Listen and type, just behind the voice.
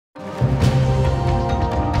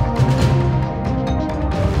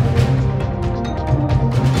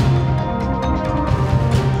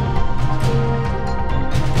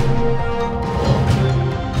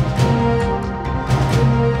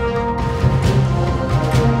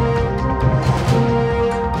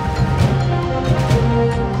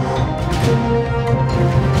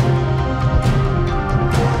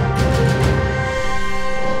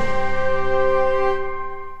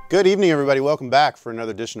Good evening, everybody. Welcome back for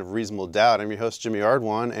another edition of Reasonable Doubt. I'm your host, Jimmy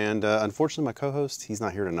Ardwan, and unfortunately, my co-host, he's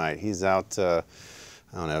not here tonight. He's out, I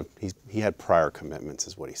don't know, he had prior commitments,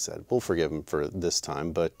 is what he said. We'll forgive him for this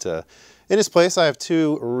time, but in his place, I have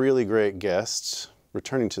two really great guests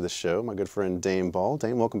returning to the show. My good friend, Dane.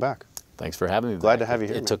 Dane, welcome back. Thanks for having me. Glad to have you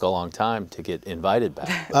here. It took a long time to get invited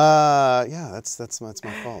back. Yeah, that's my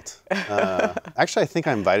fault. Actually, I think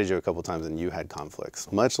I invited you a couple times and you had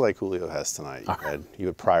conflicts, much like Julio has tonight. You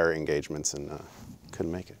had prior engagements and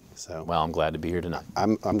couldn't make it. So well, I'm glad to be here tonight.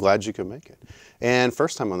 I'm glad you could make it. And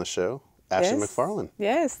first time on the show, Ashlee McFarlane.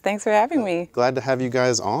 Yes, thanks for having me. Glad to have you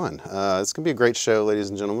guys on. It's gonna be a great show,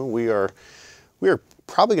 ladies and gentlemen. We are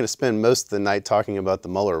probably going to spend most of the night talking about the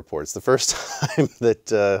Mueller report. It's the first time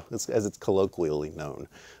that, as it's colloquially known,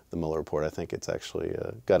 the Mueller report. I think it's actually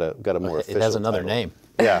got a more official It has another title. name.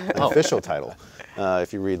 Yeah, an official title,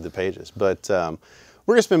 if you read the pages. But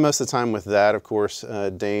we're going to spend most of the time with that. Of course,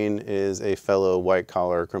 Dane is a fellow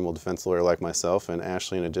white-collar criminal defense lawyer like myself, and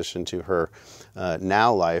Ashlee, in addition to her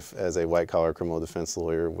now life as a white-collar criminal defense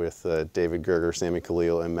lawyer with David Gerger, Sammy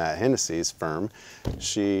Khalil, and Matt Hennessy's firm,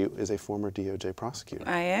 she is a former DOJ prosecutor.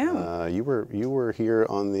 I am. You were here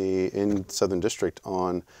in Southern District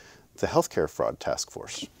on the healthcare fraud task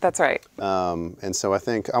force. That's right. And so I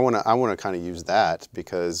think I want to kind of use that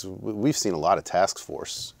because we've seen a lot of task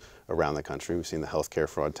force around the country. We've seen the healthcare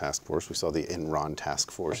fraud task force. We saw the Enron task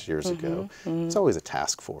force years ago. It's always a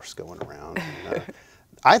task force going around. And,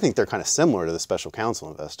 I think they're kind of similar to the special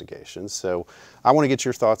counsel investigations. So I want to get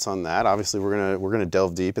your thoughts on that. Obviously, we're gonna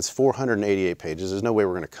delve deep. It's 488 pages. There's no way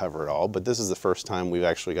we're going to cover it all, but this is the first time we've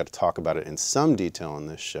actually got to talk about it in some detail on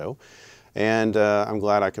this show. And I'm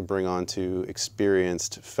glad I could bring on two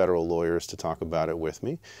experienced federal lawyers to talk about it with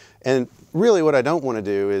me. And really what I don't want to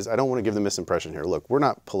do is I don't want to give the misimpression here. Look, we're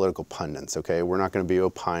not political pundits, okay? We're not going to be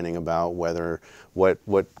opining about what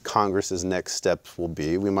Congress's next steps will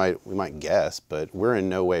be. We might guess, but we're in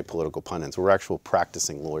no way political pundits. We're actual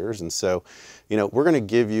practicing lawyers. And so, we're going to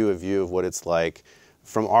give you a view of what it's like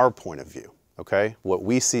from our point of view, okay? What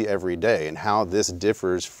we see every day and how this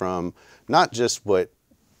differs from not just what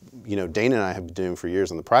Dane and I have been doing for years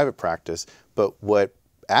on the private practice, but what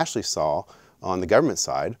Ashlee saw on the government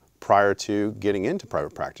side prior to getting into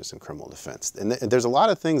private practice in criminal defense. And there's a lot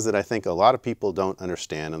of things that I think a lot of people don't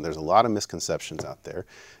understand, and there's a lot of misconceptions out there.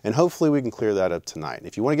 And hopefully we can clear that up tonight.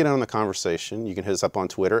 If you want to get in on the conversation, you can hit us up on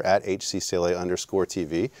Twitter at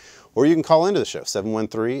HCCLA_TV, or you can call into the show.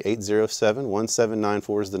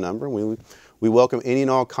 713-807-1794 is the number. We welcome any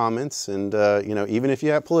and all comments, and even if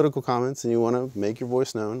you have political comments and you want to make your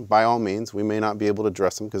voice known, by all means. We may not be able to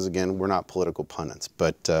address them because, again, we're not political pundits.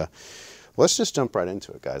 But let's just jump right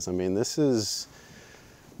into it, guys. I mean, to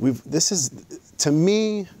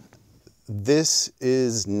me, this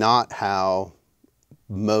is not how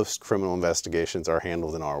most criminal investigations are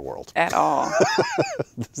handled in our world. At all.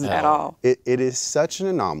 At all. It is such an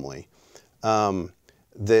anomaly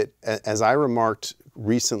that, as I remarked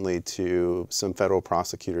recently to some federal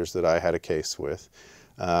prosecutors that I had a case with,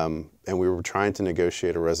 and we were trying to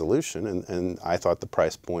negotiate a resolution, and I thought the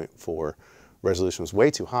price point for resolution was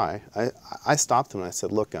way too high. I stopped them and I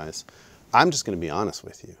said, look, guys, I'm just going to be honest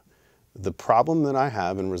with you. The problem that I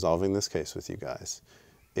have in resolving this case with you guys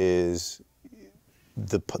is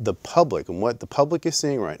the public, and what the public is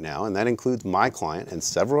seeing right now, and that includes my client and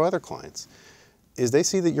several other clients, is they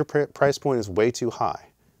see that your price point is way too high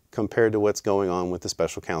compared to what's going on with the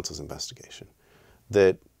special counsel's investigation.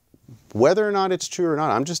 That whether or not it's true or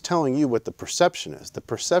not, I'm just telling you what the perception is. The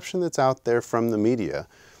perception that's out there from the media,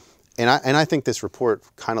 and I think this report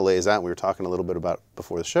kind of lays out, and we were talking a little bit about it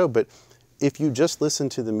before the show, but if you just listen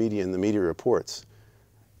to the media and the media reports,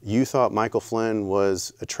 you thought Michael Flynn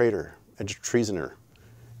was a traitor, a treasoner.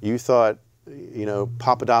 You thought,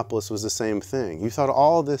 Papadopoulos was the same thing. You thought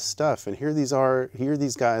all this stuff, and here these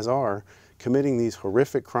guys are committing these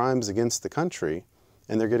horrific crimes against the country,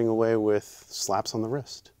 and they're getting away with slaps on the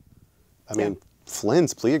wrist. I mean,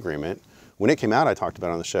 Flynn's plea agreement, when it came out, I talked about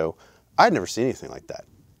it on the show, I'd never seen anything like that.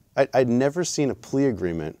 I'd never seen a plea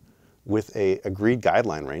agreement with a agreed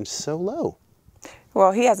guideline range so low.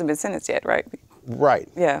 Well, he hasn't been sentenced yet, right? Right.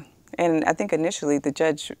 Yeah, and I think initially the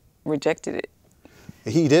judge rejected it.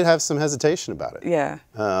 He did have some hesitation about it. Yeah.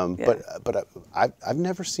 But I've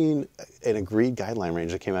never seen an agreed guideline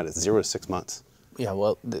range that came out at 0 to 6 months. Yeah,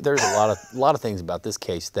 well, there's a lot of things about this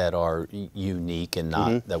case that are unique and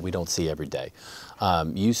not that we don't see every day.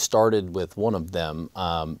 You started with one of them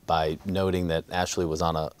by noting that Ashlee was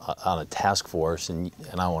on a task force, and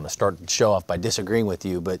I want to start the show off by disagreeing with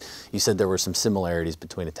you, but you said there were some similarities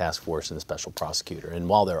between a task force and a special prosecutor, and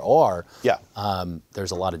while there are,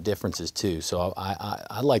 there's a lot of differences too. So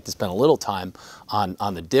I'd like to spend a little time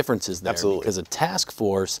on the differences there. Absolutely. Because a task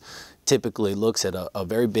force typically looks at a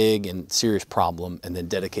very big and serious problem and then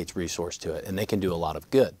dedicates resource to it, and they can do a lot of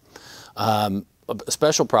good. A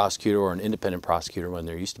special prosecutor or an independent prosecutor, when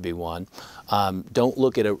there used to be one, don't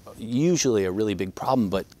look at usually a really big problem,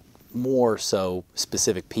 but more so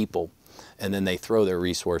specific people, and then they throw their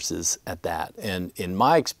resources at that. And in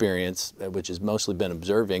my experience, which has mostly been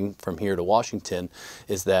observing from here to Washington,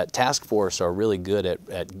 is that task force are really good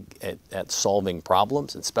at solving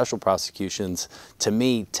problems, and special prosecutions, to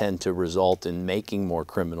me, tend to result in making more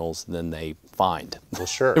criminals than they find. Well,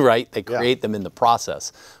 sure. Right? They create them in the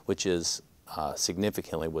process, which is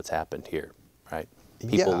significantly what's happened here, right?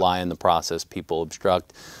 People lie in the process, people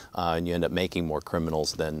obstruct, and you end up making more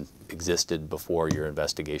criminals than existed before your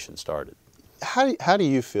investigation started. How do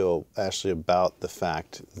you feel, Ashlee, about the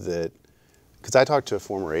fact that, because I talked to a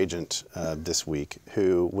former agent this week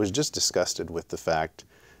who was just disgusted with the fact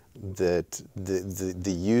that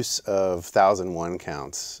the use of 1001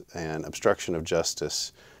 counts and obstruction of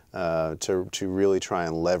justice to really try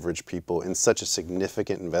and leverage people in such a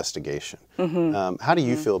significant investigation. How do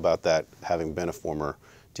you feel about that, having been a former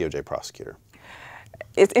DOJ prosecutor?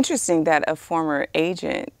 It's interesting that a former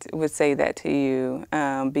agent would say that to you,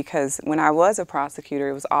 because when I was a prosecutor,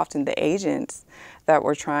 it was often the agents that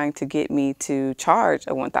were trying to get me to charge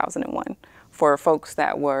a 1001 for folks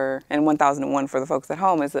that were, and 1001 for the folks at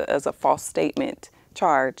home is a false statement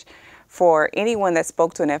charge. For anyone that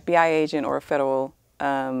spoke to an FBI agent or a federal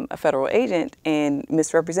agent and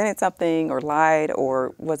misrepresented something or lied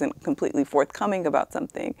or wasn't completely forthcoming about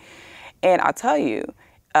something. And I'll tell you,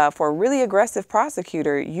 for a really aggressive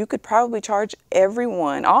prosecutor, you could probably charge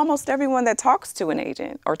everyone, almost everyone that talks to an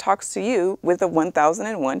agent or talks to you, with a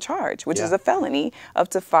 1001 charge, which is a felony up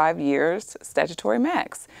to 5 years statutory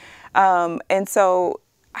max. And so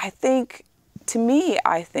I think, to me,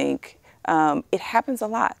 it happens a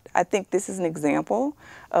lot. I think this is an example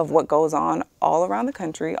of what goes on all around the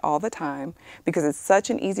country all the time, because it's such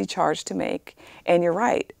an easy charge to make. And you're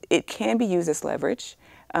right, it can be used as leverage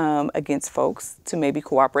against folks to maybe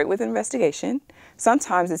cooperate with an investigation.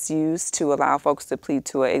 Sometimes it's used to allow folks to plead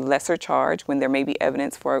to a lesser charge when there may be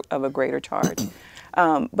evidence of a greater charge.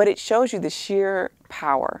 But it shows you the sheer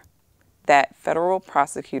power that federal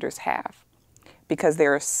prosecutors have, because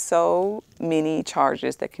there are so many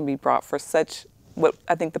charges that can be brought for such, what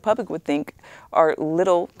I think the public would think are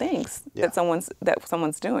little things that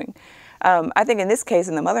someone's doing. I think in this case,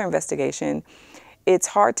 in the Mother investigation, it's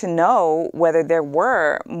hard to know whether there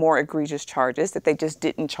were more egregious charges that they just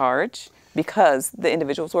didn't charge because the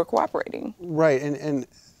individuals were cooperating. Right, and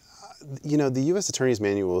you know, the U.S. Attorney's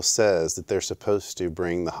Manual says that they're supposed to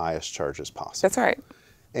bring the highest charges possible. That's right.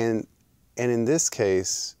 And in this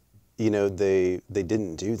case, you know, they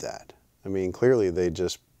didn't do that. I mean, clearly they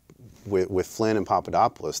just, with Flynn and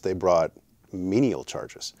Papadopoulos, they brought menial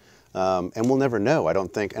charges. And we'll never know, I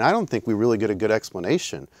don't think. And I don't think we really get a good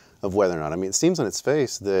explanation of whether or not. I mean, it seems on its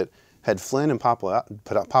face that had Flynn and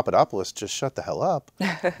Papadopoulos just shut the hell up,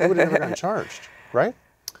 they would have never gotten charged, right?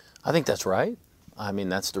 I think that's right. I mean,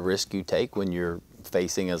 that's the risk you take when you're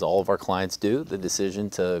facing, as all of our clients do, the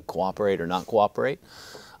decision to cooperate or not cooperate.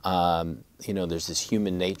 You know, there's this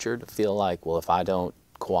human nature to feel like, well, if I don't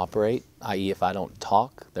cooperate, i.e. if I don't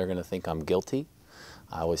talk, they're going to think I'm guilty.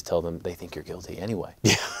 I always tell them they think you're guilty anyway.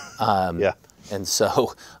 Yeah. And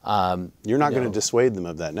so you're not going to dissuade them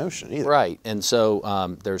of that notion either. Right. And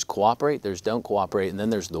so there's cooperate, there's don't cooperate, and then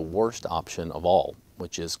there's the worst option of all,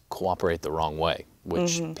 which is cooperate the wrong way,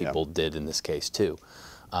 which people did in this case too.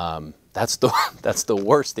 That's the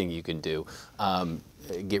worst thing you can do.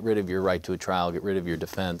 Get rid of your right to a trial, get rid of your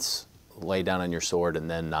defense, lay down on your sword, and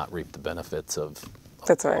then not reap the benefits of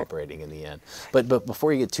cooperating in the end. But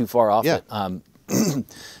before you get too far off it,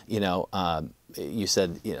 you know, you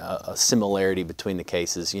said, you know, a similarity between the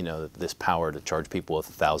cases, you know, this power to charge people with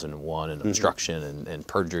 1001 and obstruction and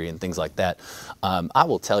perjury and things like that. I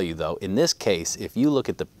will tell you, though, in this case, if you look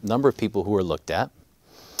at the number of people who are looked at,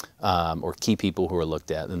 or key people who are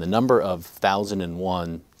looked at, and the number of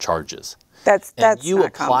 1001 charges, that's you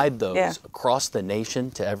applied those across the nation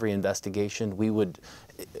to every investigation, we would,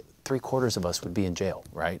 3/4 of us would be in jail,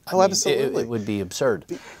 right? I mean, absolutely. It would be absurd.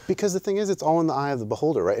 Because the thing is, it's all in the eye of the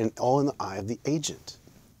beholder, right? And all in the eye of the agent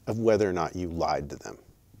of whether or not you lied to them.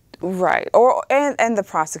 Right, and the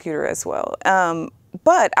prosecutor as well.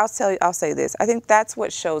 But I'll say this. I think that's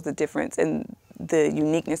what shows the difference in the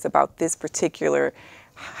uniqueness about this particular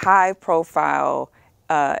high-profile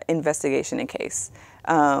investigation and case.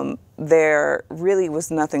 There really was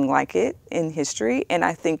nothing like it in history, and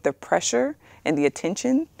I think the pressure and the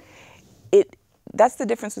attention, that's the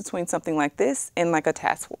difference between something like this and like a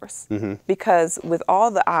task force. Because with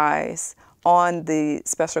all the eyes on the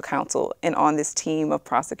special counsel and on this team of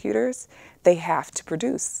prosecutors, they have to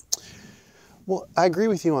produce. Well, I agree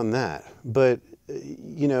with you on that, but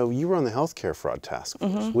you know, you were on the healthcare fraud task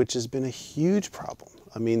force, which has been a huge problem.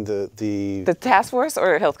 I mean, the task force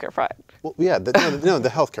or healthcare fraud? Well, yeah, the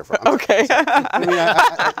healthcare fraud. Okay. I mean,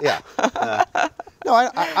 no,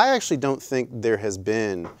 I actually don't think there has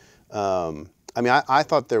been. I mean, I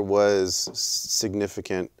thought there was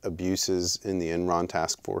significant abuses in the Enron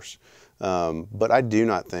task force, but I do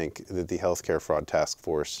not think that the healthcare fraud task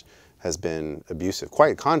force has been abusive.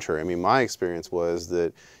 Quite contrary. I mean, my experience was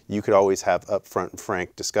that you could always have upfront and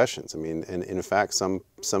frank discussions. I mean, and in fact, some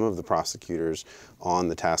of the prosecutors on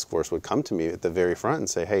the task force would come to me at the very front and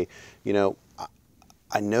say, hey, you know,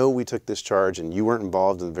 I know we took this charge and you weren't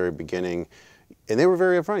involved in the very beginning. And they were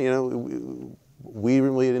very upfront, you know, we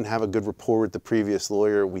really didn't have a good rapport with the previous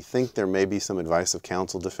lawyer. We think there may be some advice of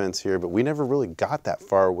counsel defense here, but we never really got that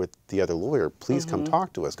far with the other lawyer. Please come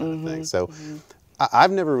talk to us, kind of thing. So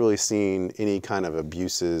I've never really seen any kind of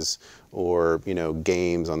abuses or, you know,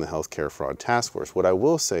 games on the healthcare fraud task force. What I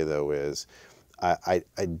will say, though, is I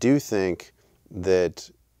do think that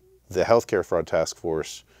the healthcare fraud task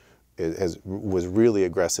force was really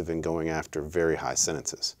aggressive in going after very high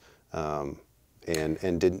sentences.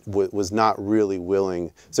 And was not really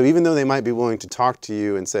willing. So even though they might be willing to talk to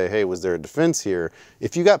you and say, hey, was there a defense here?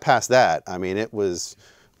 If you got past that, I mean,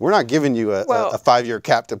 we're not giving you a 5-year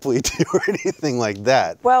cap to plead to or anything like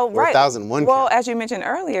that. Well, or 1,001 Well, cap. as you mentioned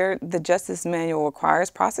earlier, the Justice Manual requires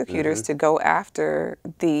prosecutors to go after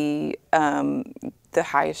the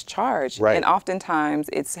highest charge. Right. And oftentimes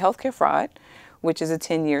it's healthcare fraud, which is a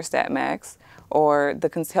 10-year stat max, or the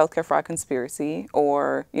healthcare fraud conspiracy,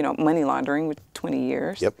 or, you know, money laundering with 20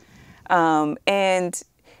 years. Yep. And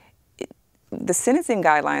the sentencing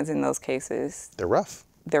guidelines in those cases, They're rough.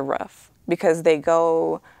 They're rough because they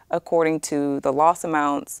go according to the loss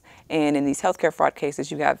amounts, and in these healthcare fraud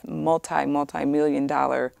cases, you have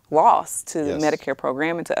multi-million-dollar loss to the Medicare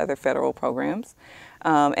program and to other federal programs,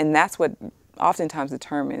 and that's what oftentimes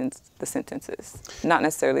determines the sentences, not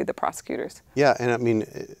necessarily the prosecutors. Yeah, and I mean,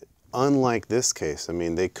 unlike this case, I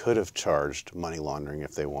mean, they could have charged money laundering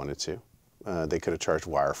if they wanted to. They could have charged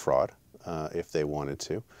wire fraud if they wanted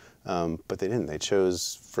to, but they didn't. They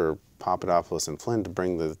chose for Papadopoulos and Flynn to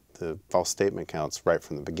bring the false statement counts right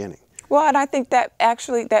from the beginning. Well, and I think that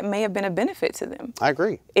actually that may have been a benefit to them. I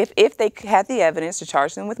agree. If they had the evidence to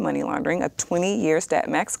charge them with money laundering, a 20-year stat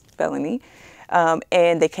max felony,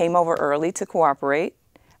 and they came over early to cooperate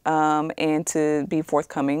and to be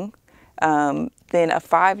forthcoming, then a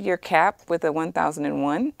 5-year cap with a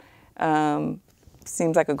 1,001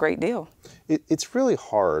 seems like a great deal. It's really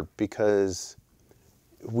hard because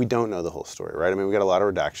we don't know the whole story, right? I mean, we got a lot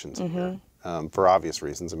of redactions in here. For obvious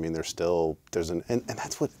reasons. I mean, and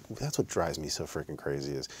that's what drives me so freaking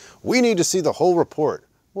crazy is we need to see the whole report.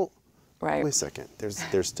 Well, wait a second.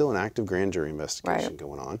 There's still an active grand jury investigation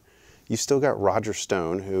going on. You still got Roger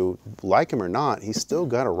Stone, who, like him or not, he's still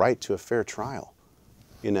got a right to a fair trial.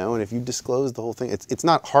 You know, and if you disclose the whole thing, it's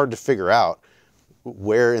not hard to figure out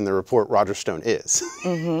where in the report Roger Stone is.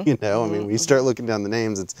 You know, I mean, when you start looking down the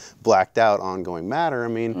names, it's blacked out ongoing matter. I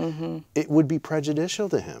mean, it would be prejudicial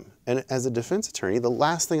to him. And as a defense attorney, the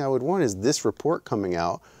last thing I would want is this report coming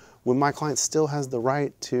out when my client still has the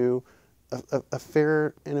right to a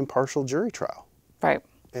fair and impartial jury trial. Right.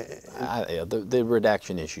 The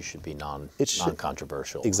redaction issue should be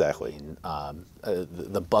non-controversial. Exactly. I mean,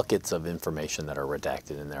 the buckets of information that are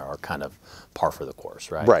redacted in there are kind of par for the course,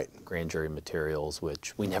 right? Right. Grand jury materials,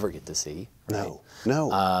 which we never get to see. Right?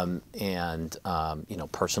 No. And you know,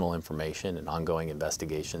 personal information and ongoing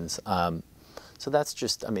investigations. So that's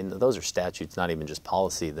just, I mean, those are statutes, not even just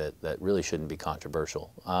policy, that really shouldn't be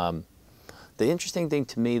controversial. The interesting thing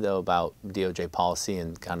to me, though, about DOJ policy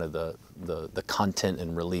and kind of the content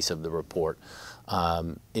and release of the report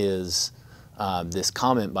is this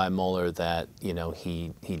comment by Mueller that, you know,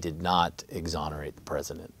 he did not exonerate the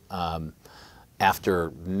president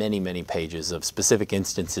after many, many pages of specific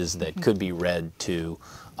instances that could be read to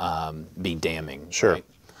be damning. Sure.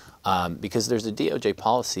 Right? Because there's a DOJ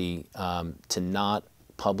policy to not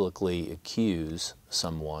publicly accuse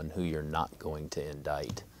someone who you're not going to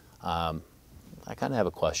indict. I kind of have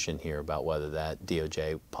a question here about whether that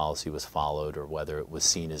DOJ policy was followed or whether it was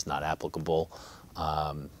seen as not applicable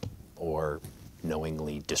or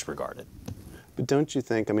knowingly disregarded. But don't you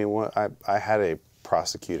think, I mean, I had a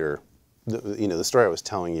prosecutor, the story I was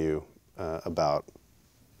telling you about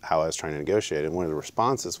how I was trying to negotiate, and one of the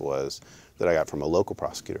responses was that I got from a local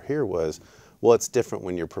prosecutor here was, well, it's different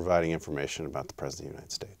when you're providing information about the President of the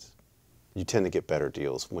United States. You tend to get better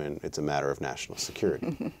deals when it's a matter of national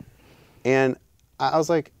security. And I was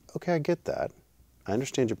like, okay, I get that. I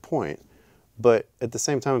understand your point. But at the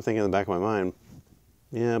same time, I'm thinking in the back of my mind,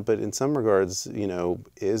 yeah, but in some regards,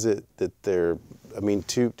 is it that they're,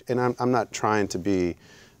 and I'm not trying to be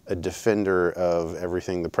a defender of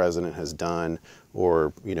everything the president has done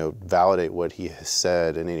or, validate what he has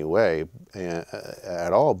said in any way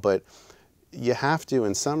at all, but you have to,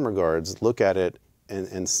 in some regards, look at it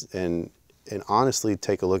and honestly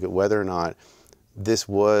take a look at whether or not this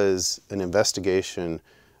was an investigation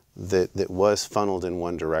that was funneled in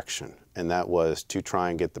one direction, and that was to try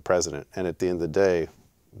and get the president. And at the end of the day,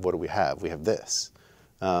 what do we have? We have this.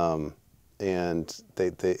 And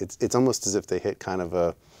it's almost as if they hit kind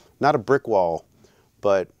of not a brick wall,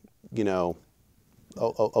 but, a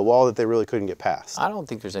wall that they really couldn't get past. I don't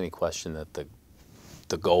think there's any question that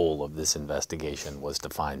the goal of this investigation was to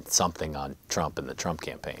find something on Trump and the Trump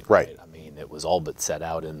campaign. Right. I mean, it was all but set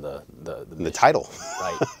out in the title.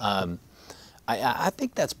 Right. I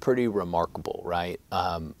think that's pretty remarkable, right?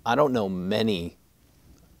 I don't know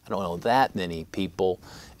that many people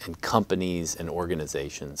and companies and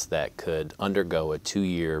organizations that could undergo a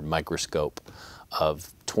 2-year microscope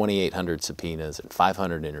of 2,800 subpoenas and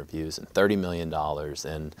 500 interviews and $30 million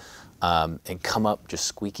and come up just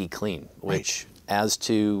squeaky clean, which as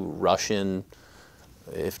to Russian,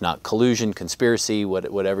 if not collusion, conspiracy,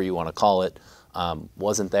 whatever you want to call it,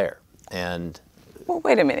 wasn't there. And well,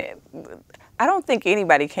 wait a minute. I don't think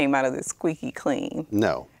anybody came out of this squeaky clean.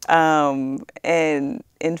 No. And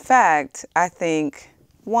in fact, I think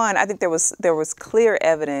there was clear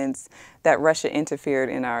evidence that Russia interfered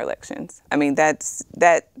in our elections. I mean, that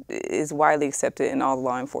is widely accepted in all the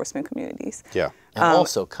law enforcement communities. Yeah. And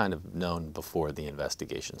also kind of known before the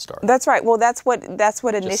investigation started. That's right. Well, that's what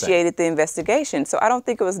initiated the investigation. So I don't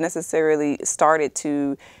think it was necessarily started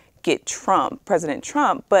to get President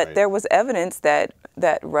Trump, but there was evidence that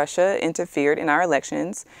Russia interfered in our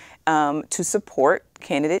elections to support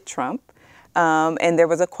candidate Trump. And there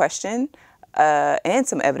was a question and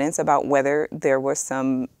some evidence about whether there was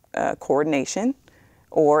some coordination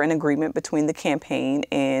or an agreement between the campaign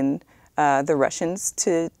and the Russians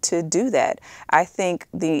to do that. I think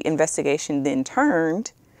the investigation then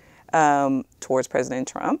turned towards President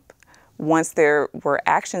Trump once there were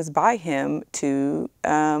actions by him to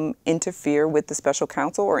interfere with the special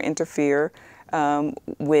counsel or interfere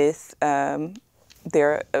with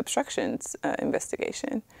their obstructions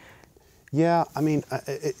investigation. Yeah, I mean,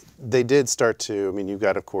 they did start to. I mean, you've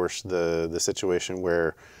got, of course, the situation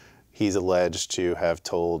where he's alleged to have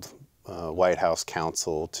told White House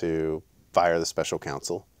counsel to fire the special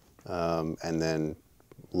counsel and then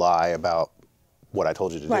lie about what I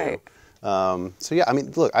told you to do. So yeah, I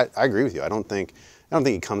mean, look, I agree with you. I don't think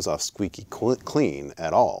he comes off squeaky clean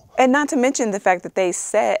at all. And not to mention the fact that they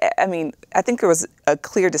said, I mean, I think there was a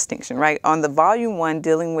clear distinction, right? On the Volume 1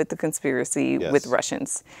 dealing with the conspiracy with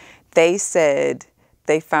Russians, they said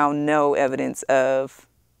they found no evidence of,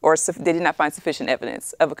 or they did not find sufficient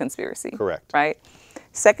evidence of a conspiracy. Correct. Right?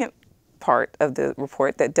 Second part of the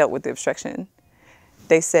report that dealt with the obstruction,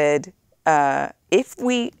 they said, if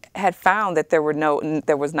we had found that there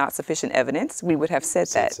was not sufficient evidence, we would have said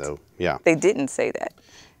that. So, yeah. They didn't say that.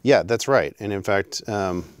 Yeah, that's right. And in fact,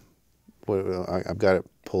 I've got it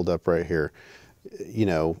pulled up right here.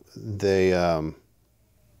 They.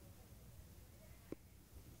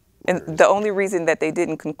 And the only reason that they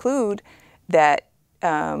didn't conclude that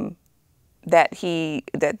that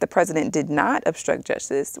the president did not obstruct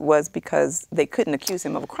justice was because they couldn't accuse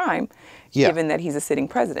him of a crime, given that he's a sitting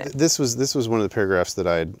president. This was one of the paragraphs that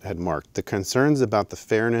I had marked. The concerns about the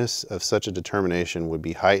fairness of such a determination would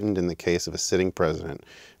be heightened in the case of a sitting president,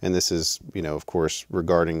 and this is, of course,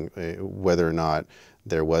 regarding whether or not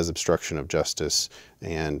there was obstruction of justice,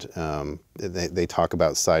 and they talk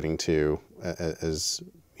about citing to as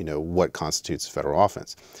what constitutes a federal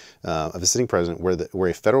offense of a sitting president, where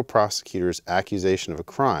a federal prosecutor's accusation of a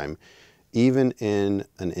crime, even in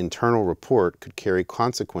an internal report, could carry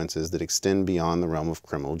consequences that extend beyond the realm of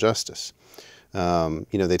criminal justice.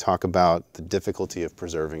 They talk about the difficulty of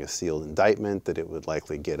preserving a sealed indictment, that it would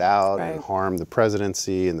likely get out and harm the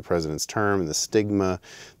presidency and the president's term and the stigma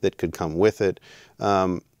that could come with it.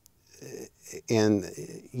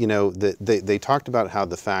 you know, they talked about how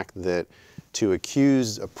the fact that to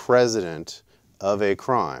accuse a president of a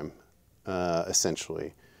crime,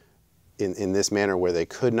 essentially, in this manner where they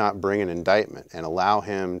could not bring an indictment and allow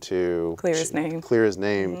him to clear his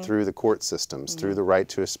name through the court systems, through the right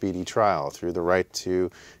to a speedy trial, through the right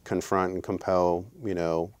to confront and compel, you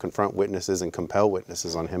know, confront witnesses and compel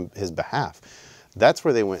witnesses on his behalf. That's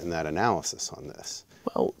where they went in that analysis on this.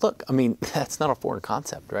 Well, look, I mean, that's not a foreign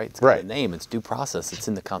concept, right? It's got a name, it's due process, it's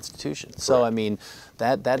in the Constitution. So, I mean,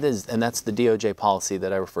 that is, and that's the DOJ policy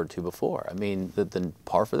that I referred to before. I mean, the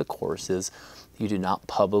par for the course is you do not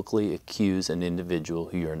publicly accuse an individual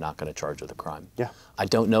who you're not going to charge with a crime. Yeah. I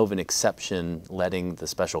don't know of an exception letting the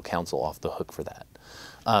special counsel off the hook for that.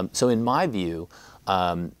 So in my view,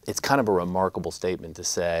 it's kind of a remarkable statement to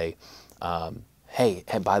say, hey,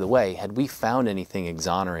 by the way, had we found anything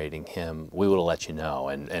exonerating him, we would have let you know,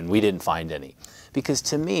 and we didn't find any. Because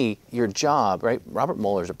to me, your job, right, Robert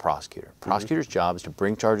Mueller's a prosecutor. Prosecutor's job is to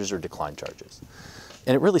bring charges or decline charges.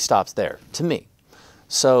 And it really stops there, to me.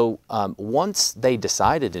 So once they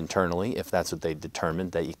decided internally, if that's what they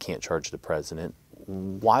determined, that you can't charge the president,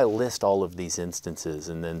 why list all of these instances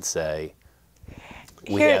and then say,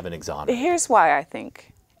 we haven't exonerated? Here's why I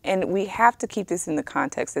think. And we have to keep this in the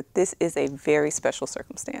context that this is a very special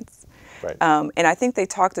circumstance. Right. And I think they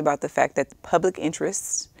talked about the fact that the public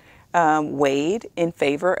interests weighed in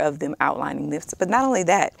favor of them outlining this. But not only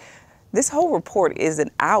that, this whole report is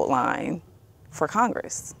an outline for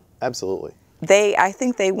Congress. Absolutely. I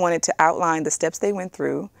think they wanted to outline the steps they went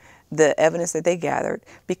through, the evidence that they gathered,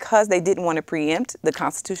 because they didn't want to preempt the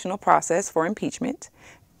constitutional process for impeachment.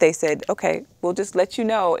 They said, okay, we'll just let you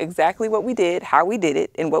know exactly what we did, how we did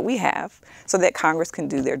it, and what we have, so that Congress can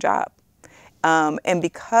do their job. And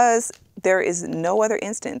because there is no other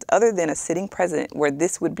instance other than a sitting president where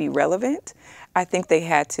this would be relevant, I think they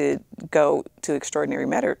had to go to extraordinary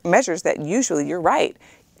measures that usually, you're right,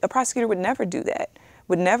 a prosecutor would never do that,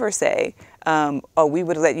 would never say, oh, we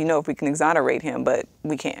would let you know if we can exonerate him, but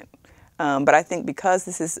we can't. But I think because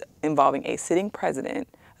this is involving a sitting president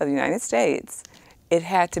of the United States, it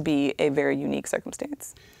had to be a very unique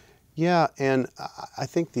circumstance. Yeah, and I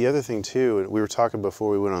think the other thing too, we were talking before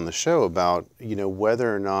we went on the show about, you know,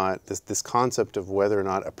 whether or not, this concept of whether or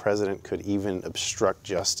not a president could even obstruct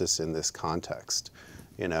justice in this context.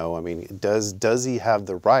 You know, I mean, does he have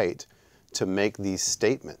the right to make these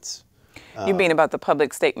statements? You mean about the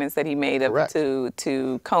public statements that he made up Correct.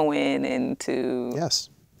 to Cohen and to Yes.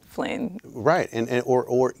 Flynn? Right,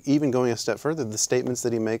 or even going a step further, the statements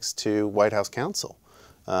that he makes to White House counsel.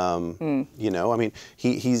 You know, I mean,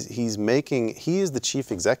 he is the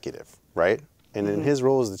chief executive, right? And in his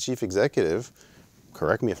role as the chief executive,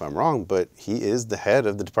 correct me if I'm wrong, but he is the head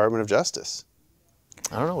of the Department of Justice.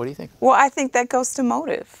 I don't know, what do you think? Well, I think that goes to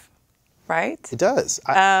motive, right? It does.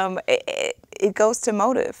 It goes to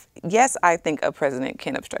motive. Yes, I think a president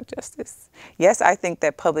can obstruct justice. Yes, I think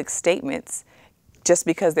that public statements, just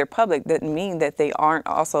because they're public, doesn't mean that they aren't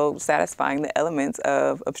also satisfying the elements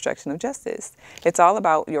of obstruction of justice. It's all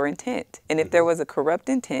about your intent. And if there was a corrupt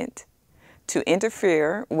intent to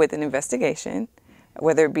interfere with an investigation,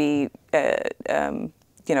 whether it be,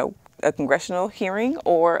 you know, a congressional hearing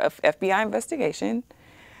or a FBI investigation,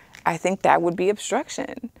 I think that would be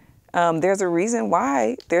obstruction. There's a reason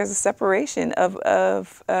why there's a separation of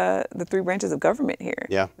the three branches of government here.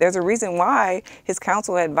 Yeah. There's a reason why his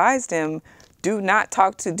counsel advised him, do not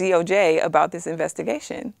talk to DOJ about this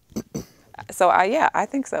investigation. So I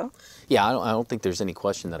think so. Yeah, I don't think there's any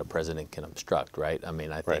question that a president can obstruct, right? I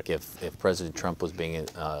mean, I think if President Trump was being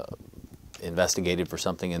investigated for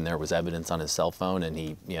something and there was evidence on his cell phone and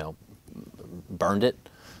he, you know, burned it,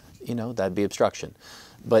 you know, that'd be obstruction.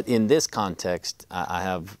 But in this context, I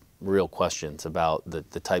have real questions about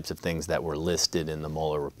the types of things that were listed in the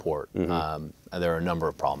Mueller report. There are a number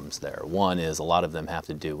of problems there. One is a lot of them have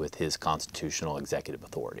to do with his constitutional executive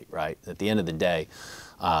authority, right? At the end of the day,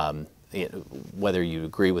 whether you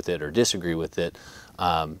agree with it or disagree with it,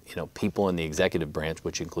 you know, people in the executive branch,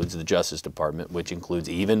 which includes the Justice Department, which includes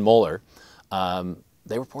even Mueller,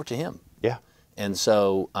 they report to him. Yeah. And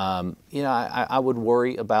so, you know, I would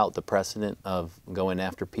worry about the precedent of going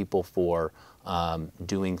after people for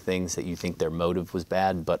doing things that you think their motive was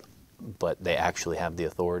bad, but they actually have the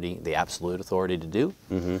authority, the absolute authority to do.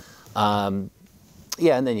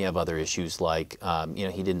 Yeah, and then you have other issues like, you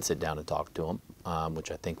know, he didn't sit down and talk to him, which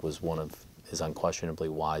I think was one of his unquestionably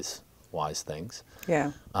wise things.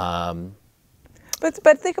 Yeah.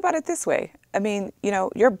 But think about it this way. I mean, you know,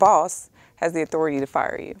 your boss has the authority to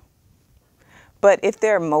fire you. But if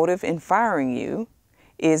their motive in firing you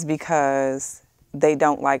is because they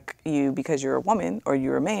don't like you because you're a woman or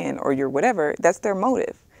you're a man or you're whatever. That's their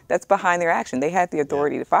motive. That's behind their action. They had the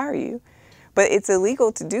authority to fire you, but it's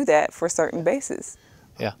illegal to do that for certain bases.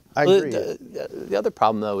 Yeah, I agree. The other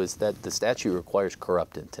problem, though, is that the statute requires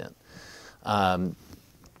corrupt intent. And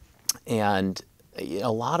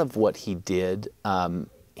a lot of what he did,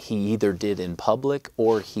 he either did in public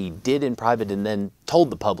or he did in private and then told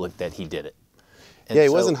the public that he did it. And yeah, he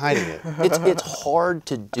wasn't hiding it. It's hard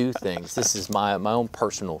to do things. This is my own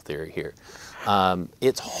personal theory here.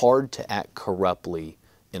 It's hard to act corruptly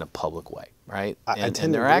in a public way, right?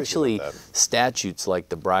 And there are actually statutes like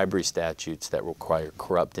the bribery statutes that require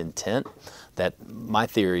corrupt intent that my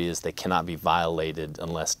theory is they cannot be violated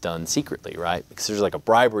unless done secretly, right? Because there's like a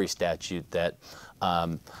bribery statute that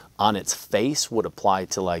on its face would apply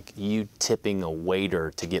to like you tipping a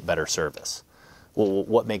waiter to get better service. Well,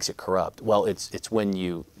 what makes it corrupt? Well, it's when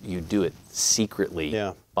you do it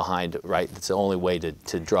secretly behind, right? It's the only way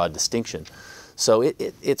to draw a distinction. So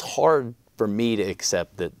it's hard for me to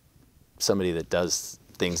accept that somebody that does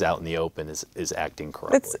things out in the open is acting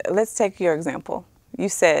corruptly. Let's take your example. You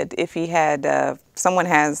said if he had, someone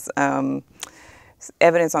has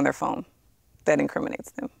evidence on their phone that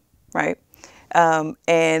incriminates them, right?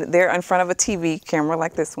 And they're in front of a TV camera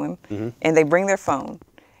like this one, and they bring their phone,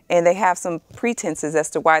 and they have some pretenses as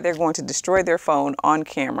to why they're going to destroy their phone on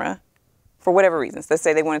camera for whatever reasons. Let's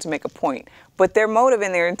say they wanted to make a point. But their motive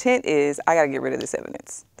and their intent is, I got to get rid of this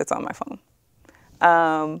evidence that's on my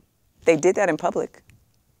phone. They did that in public.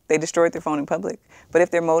 They destroyed their phone in public. But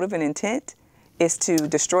if their motive and intent is to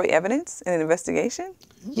destroy evidence in an investigation?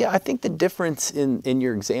 Yeah, I think the difference in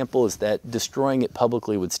your example is that destroying it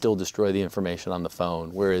publicly would still destroy the information on the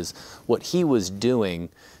phone, whereas what he was doing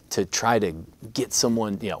to try to get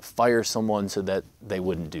someone, fire someone so that they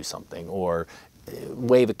wouldn't do something, or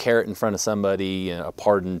wave a carrot in front of somebody, a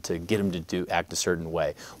pardon to get them to act a certain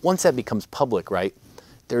way. Once that becomes public, right,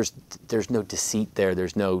 there's no deceit there,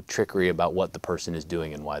 there's no trickery about what the person is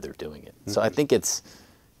doing and why they're doing it. So I think it's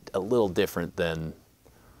a little different than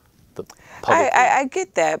the public. I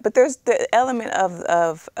get that, but there's the element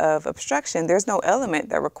of obstruction. There's no element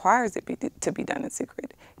that requires it to be done in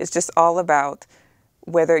secret. It's just all about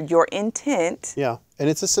whether your intent. Yeah, and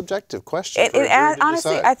it's a subjective question.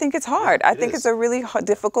 Honestly, I think it's hard. I think it's a really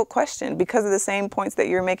difficult question because of the same points that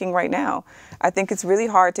you're making right now. I think it's really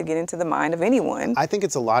hard to get into the mind of anyone. I think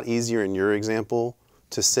it's a lot easier in your example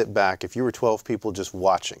to sit back if you were 12 people just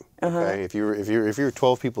watching. Okay, if you were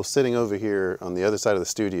 12 people sitting over here on the other side of the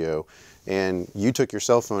studio, and you took your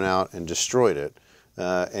cell phone out and destroyed it,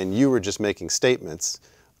 and you were just making statements.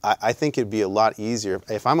 I think it'd be a lot easier,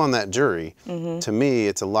 if I'm on that jury, to me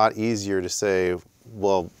it's a lot easier to say,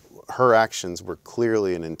 well, her actions were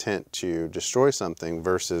clearly an intent to destroy something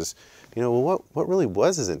versus, well, what really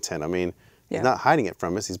was his intent? I mean, he's not hiding it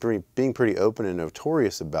from us. He's being pretty open and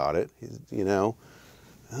notorious about it.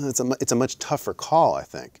 It's a much tougher call, I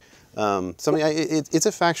think. It's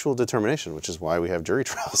a factual determination, which is why we have jury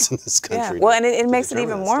trials in this country. Yeah. Well, and it makes it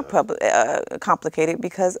even more complicated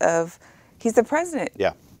because of he's the president.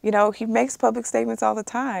 Yeah. He makes public statements all the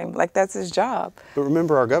time. Like, that's his job. But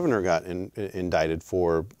remember, our governor got indicted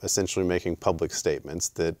for essentially making public statements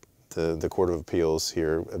that the Court of Appeals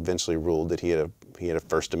here eventually ruled that he had a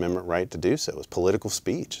First Amendment right to do so. It was political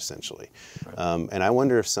speech, essentially. Right. And I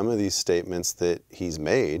wonder if some of these statements that he's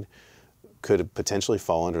made could potentially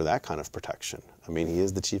fall under that kind of protection. I mean, he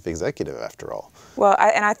is the chief executive after all. Well,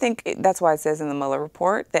 I think that's why it says in the Mueller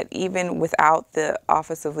report that even without the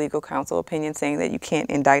Office of Legal Counsel opinion saying that you can't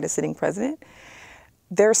indict a sitting president,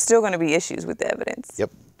 there's still going to be issues with the evidence. Yep.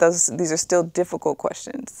 These are still difficult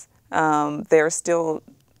questions. There are still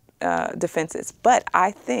defenses. But I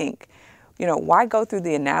think, why go through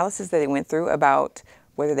the analysis that they went through about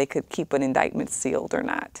whether they could keep an indictment sealed or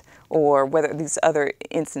not, or whether these other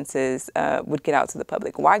instances would get out to the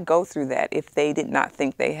public? Why go through that if they did not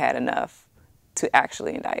think they had enough to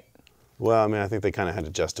actually indict? Well, I mean, I think they kind of had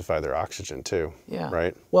to justify their oxygen too,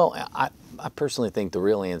 right? Well, I personally think the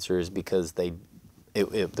real answer is because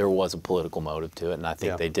there was a political motive to it, and I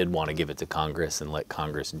think they did want to give it to Congress and let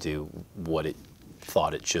Congress do what it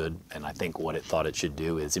thought it should, and I think what it thought it should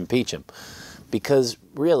do is impeach him. Because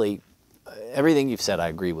really, everything you've said I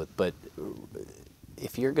agree with, but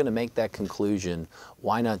if you're going to make that conclusion,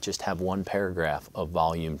 why not just have one paragraph of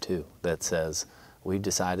Volume 2 that says, we've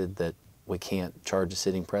decided that we can't charge a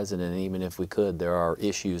sitting president, and even if we could, there are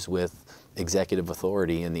issues with executive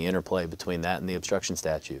authority and the interplay between that and the obstruction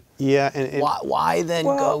statute. Yeah, and Why then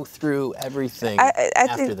go through everything I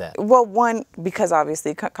after think, that? Well, one, because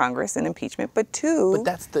obviously Congress and impeachment, but two. But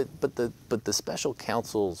that's the special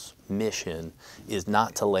counsel's mission is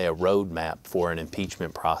not to lay a roadmap for an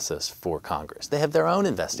impeachment process for Congress. They have their own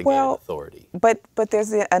investigative authority. But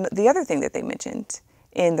there's the other thing that they mentioned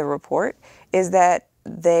in the report is that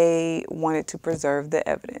they wanted to preserve the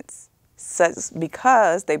evidence,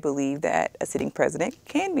 because they believe that a sitting president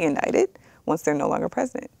can be indicted once they're no longer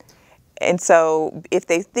president. And so if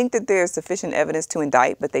they think that there's sufficient evidence to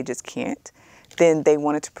indict, but they just can't, then they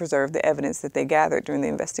wanted to preserve the evidence that they gathered during the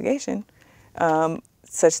investigation,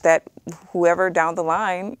 such that whoever down the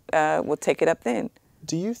line will take it up then.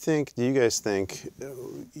 Do you guys think,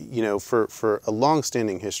 you know, for a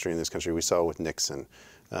long-standing history in this country, we saw with Nixon,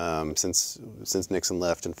 since Nixon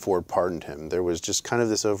left and Ford pardoned him, there was just kind of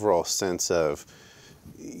this overall sense of,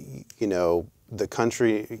 you know, the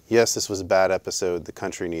country, yes, this was a bad episode, the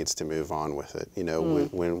country needs to move on with it. You know,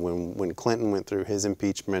 when Clinton went through his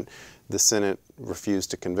impeachment, the Senate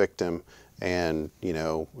refused to convict him, and, you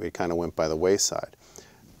know, it kind of went by the wayside.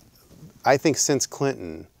 I think since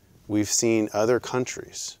Clinton, we've seen other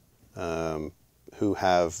countries who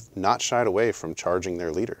have not shied away from charging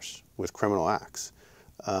their leaders with criminal acts,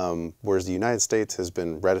 whereas the United States has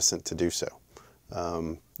been reticent to do so.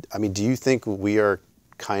 I mean, do you think we are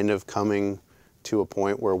kind of coming to a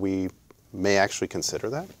point where we may actually consider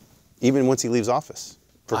that, even once he leaves office,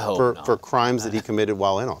 for crimes that he committed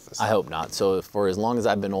while in office? I hope not. So for as long as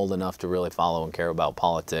I've been old enough to really follow and care about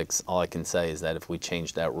politics, all I can say is that if we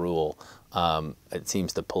change that rule, it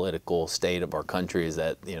seems the political state of our country is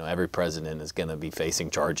that, you know, every president is going to be facing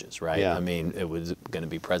charges, right? Yeah. I mean, it was going to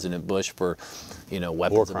be President Bush for, you know,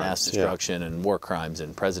 weapons of mass destruction and war crimes,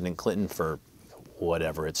 and President Clinton for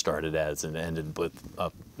whatever it started as and ended with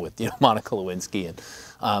you know, Monica Lewinsky,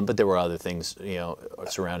 and but there were other things, you know,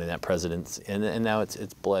 surrounding that presidency, and now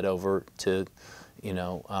it's bled over to, you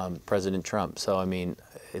know, President Trump. So I mean,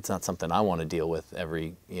 it's not something I want to deal with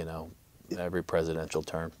every presidential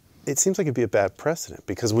term. It seems like it'd be a bad precedent,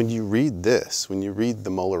 because when you read this, when you read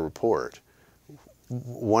the Mueller report,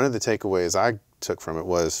 one of the takeaways I took from it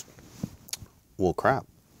was, well, crap,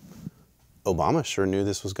 Obama sure knew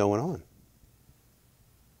this was going on.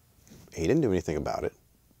 He didn't do anything about it.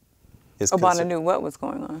 Obama knew what was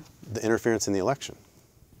going on? The interference in the election.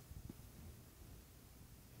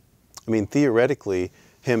 I mean, theoretically,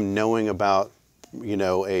 him knowing about, you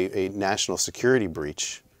know, a national security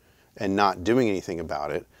breach and not doing anything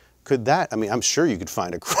about it, could that, I mean, I'm sure you could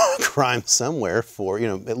find a crime somewhere for, you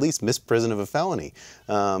know, at least misprison of a felony.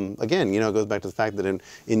 Again, you know, it goes back to the fact that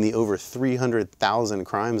in the over 300,000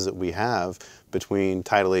 crimes that we have between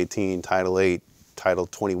Title 18, Title 8, Title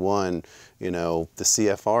 21, you know, the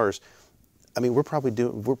CFRs, I mean, we're probably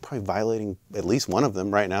violating at least one of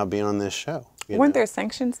them right now being on this show. Weren't there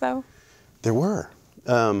sanctions, though? There were.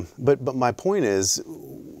 But my point is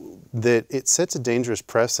that it sets a dangerous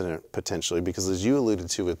precedent, potentially, because as you alluded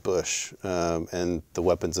to with Bush and the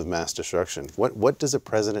weapons of mass destruction, what does a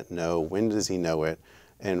president know? When does he know it?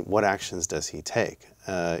 And what actions does he take?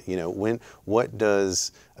 You know, I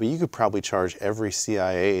mean, you could probably charge every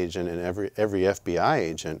CIA agent and every FBI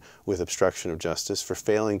agent with obstruction of justice for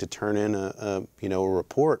failing to turn in a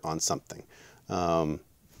report on something.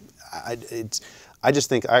 I just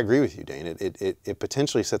think I agree with you, Dane. It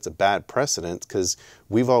potentially sets a bad precedent, because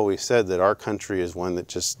we've always said that our country is one that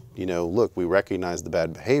just, you know, look, we recognize the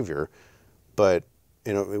bad behavior, but,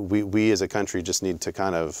 you know, we as a country just need to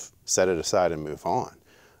kind of set it aside and move on.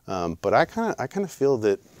 But I kind of feel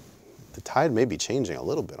that the tide may be changing a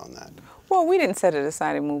little bit on that. Well, we didn't set it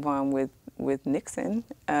aside and move on with Nixon.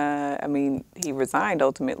 I mean, he resigned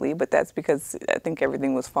ultimately, but that's because I think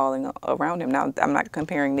everything was falling around him. Now, I'm not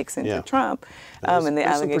comparing Nixon to Trump and the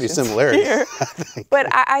allegations some pretty similarities here. But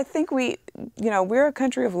I think we're a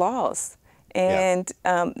country of laws, and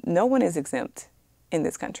no one is exempt in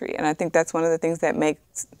this country. And I think that's one of the things that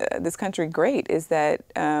makes this country great, is that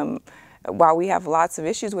while we have lots of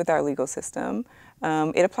issues with our legal system,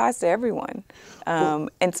 it applies to everyone.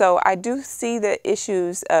 And so I do see the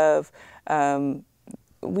issues of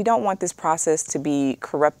we don't want this process to be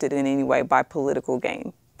corrupted in any way by political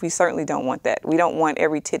gain. We certainly don't want that. We don't want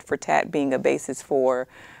every tit for tat being a basis for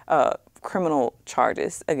criminal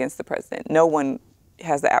charges against the president. No one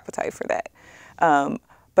has the appetite for that.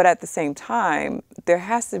 But at the same time, there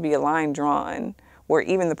has to be a line drawn where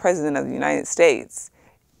even the president of the United States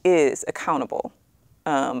is accountable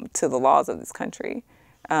to the laws of this country.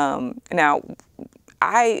 Now,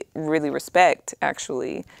 I really respect,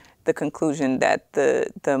 actually, the conclusion that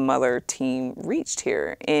the Mueller team reached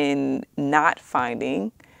here in not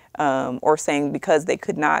finding or saying because they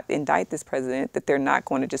could not indict this president that they're not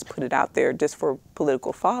going to just put it out there just for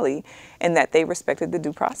political folly, and that they respected the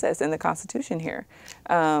due process and the Constitution here.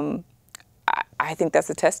 I think that's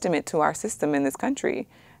a testament to our system in this country.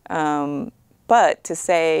 But to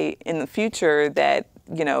say in the future that,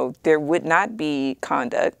 you know, there would not be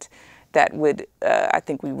conduct that would, I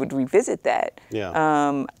think we would revisit that. Yeah.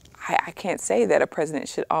 I can't say that a president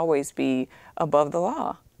should always be above the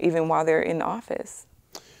law, even while they're in office.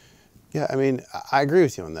 Yeah, I mean, I agree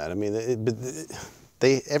with you on that. I mean,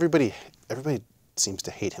 everybody seems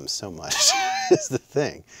to hate him so much. Is the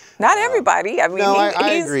thing. Not everybody. I mean, no,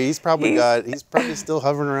 I agree. He's probably still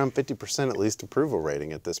hovering around 50% at least approval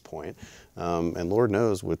rating at this point. And Lord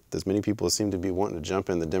knows, with as many people as seem to be wanting to jump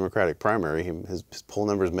in the Democratic primary, his poll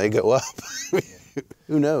numbers may go up.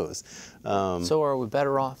 Who knows? So are we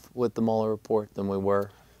better off with the Mueller report than we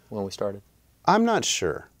were when we started? I'm not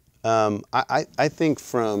sure. I think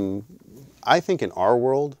in our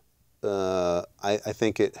world, I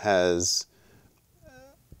think it has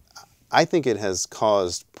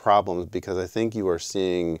caused problems because I think you are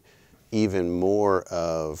seeing even more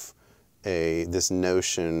of this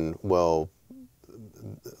notion, well,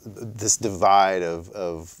 this divide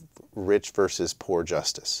of rich versus poor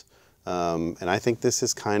justice. And I think this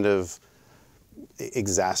has kind of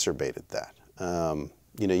exacerbated that.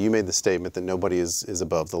 You know, you made the statement that nobody is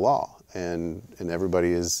above the law and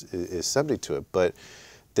everybody is subject to it, but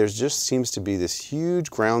there just seems to be this huge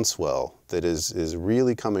groundswell that is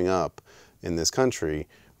really coming up in this country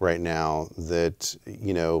right now that,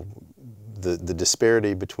 you know, the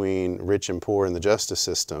disparity between rich and poor in the justice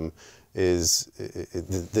system is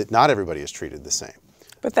that not everybody is treated the same.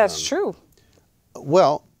 But that's true.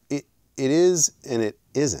 Well, it is and it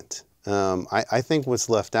isn't. I think what's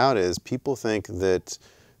left out is people think that,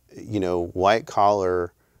 you know, white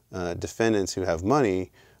collar defendants who have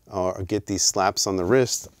money get these slaps on the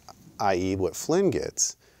wrist, i.e. what Flynn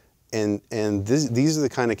gets. And these are the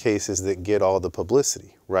kind of cases that get all the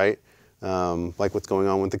publicity, right? Like what's going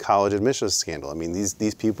on with the college admissions scandal. I mean,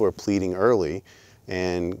 these people are pleading early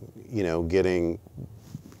and, you know, getting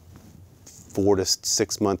 4 to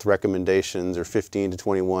 6 month recommendations or 15 to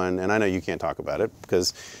 21. And I know you can't talk about it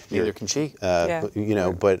because neither can she. Yeah. You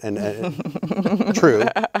know, but true.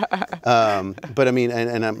 But I mean,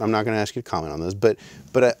 and I'm not going to ask you to comment on those. But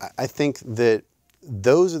I think that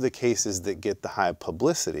those are the cases that get the high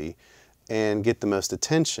publicity and get the most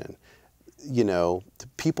attention. You know,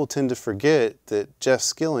 people tend to forget that Jeff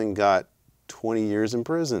Skilling got 20 years in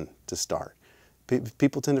prison to start.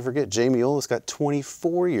 People tend to forget Jamie Olis got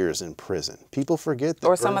 24 years in prison. People forget that.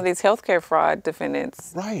 Or some of these healthcare fraud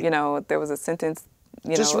defendants. Right. You know, there was a sentence,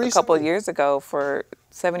 you Just know, recently. a couple of years ago for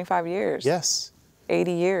 75 years. Yes.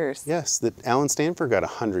 80 years. Yes, that Alan Stanford got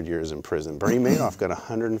 100 years in prison. Bernie Madoff got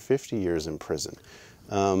 150 years in prison.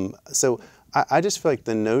 So I just feel like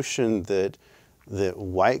the notion that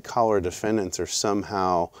white-collar defendants are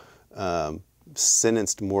somehow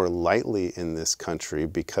sentenced more lightly in this country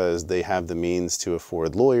because they have the means to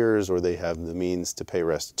afford lawyers or they have the means to pay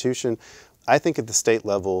restitution. I think at the state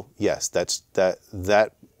level, yes,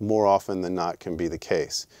 that more often than not can be the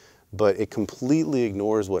case. But it completely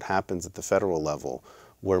ignores what happens at the federal level,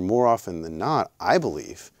 where more often than not, I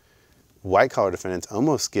believe, white-collar defendants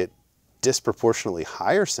almost get disproportionately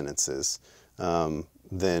higher sentences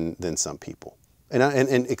than some people. And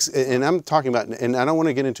I'm talking about, and I don't want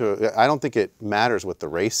to get into, I don't think it matters what the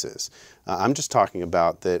race is. I'm just talking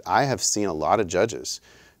about that I have seen a lot of judges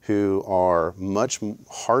who are much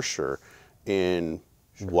harsher in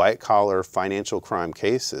white-collar financial crime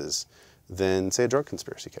cases than, say, a drug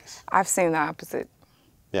conspiracy case. I've seen the opposite.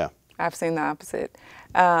 Yeah. I've seen the opposite.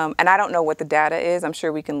 And I don't know what the data is. I'm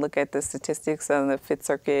sure we can look at the statistics on the Fifth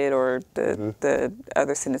Circuit or the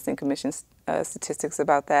other Sentencing Commission statistics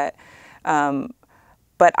about that.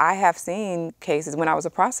 But I have seen cases when I was a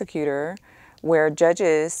prosecutor where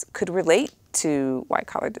judges could relate to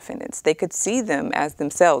white-collar defendants. They could see them as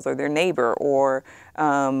themselves or their neighbor or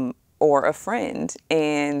a friend.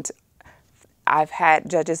 And I've had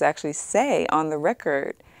judges actually say on the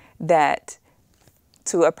record that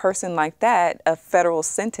to a person like that, a federal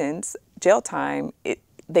sentence, jail time,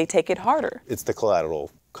 they take it harder. It's the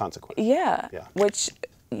collateral consequence. Yeah. Which,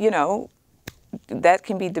 you know, that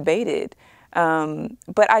can be debated.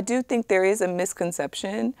 But I do think there is a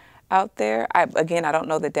misconception out there. Again, I don't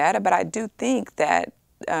know the data, but I do think that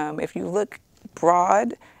if you look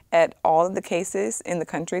broad at all of the cases in the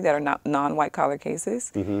country that are not non-white collar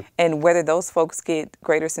cases, and whether those folks get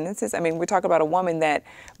greater sentences. I mean, we're talking about a woman that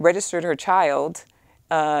registered her child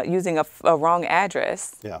using a wrong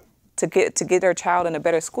address to get their child in a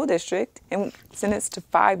better school district and sentenced to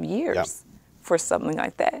 5 years for something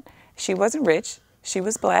like that. She wasn't rich. She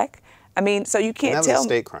was black. I mean, so you can't tell. That was a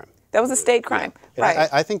state crime. That was a state crime, right?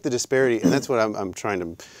 I think the disparity, and that's what I'm trying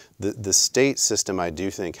to. The state system, I do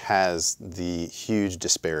think, has the huge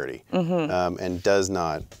disparity, and does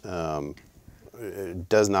not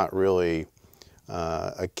really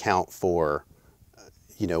account for,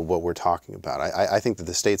 what we're talking about. I think that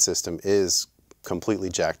the state system is completely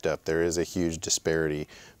jacked up. There is a huge disparity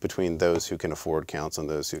between those who can afford counsel and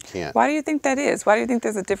those who can't. Why do you think that is? Why do you think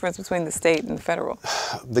there's a difference between the state and the federal?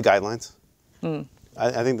 The guidelines.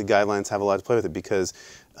 I think the guidelines have a lot to play with it because,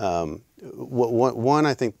 one,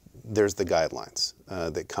 I think there's the guidelines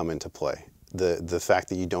that come into play. The fact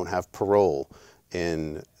that you don't have parole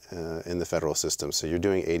in the federal system, so you're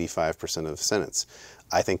doing 85% of the sentence.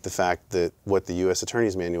 I think the fact that what the U.S.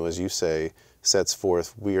 Attorney's Manual, as you say, sets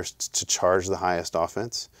forth, we are to charge the highest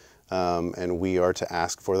offense, and we are to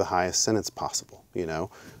ask for the highest sentence possible.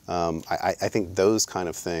 I think those kind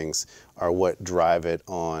of things are what drive it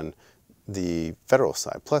on the federal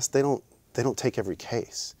side. Plus, they don't take every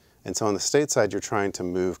case, and so on the state side, you're trying to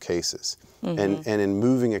move cases, and in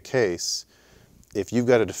moving a case, if you've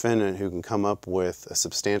got a defendant who can come up with a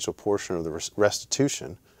substantial portion of the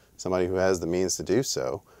restitution, somebody who has the means to do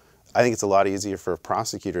so, I think it's a lot easier for a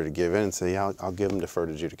prosecutor to give in and say, yeah, I'll give them deferred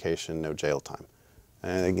adjudication, no jail time.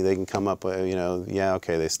 And they can come up with,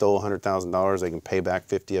 okay, they stole $100,000, they can pay back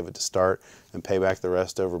 50 of it to start and pay back the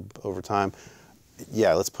rest over time.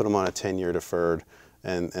 Yeah, let's put them on a 10-year deferred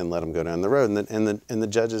and let them go down the road. And the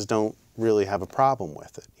judges don't really have a problem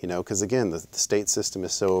with it, because again, the state system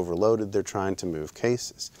is so overloaded, they're trying to move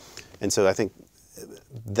cases. And so I think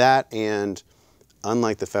that, and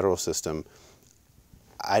unlike the federal system,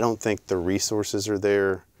 I don't think the resources are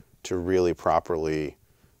there to really properly.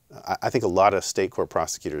 I think a lot of state court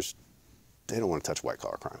prosecutors, they don't want to touch white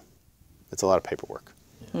collar crime. It's a lot of paperwork.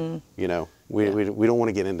 We don't want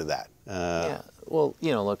to get into that. Well,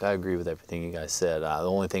 look, I agree with everything you guys said. The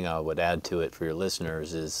only thing I would add to it for your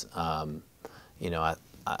listeners is, I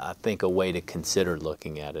think a way to consider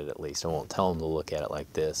looking at it, at least, I won't tell them to look at it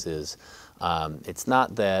like this, is it's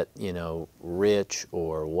not that, rich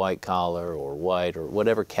or white collar or white or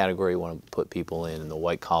whatever category you want to put people in the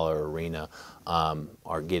white collar arena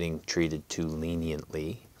are getting treated too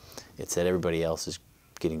leniently. It's that everybody else is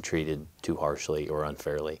getting treated too harshly or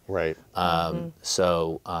unfairly. Right.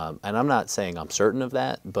 So, and I'm not saying I'm certain of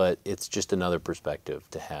that, but it's just another perspective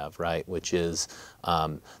to have, right? Which is,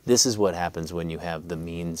 this is what happens when you have the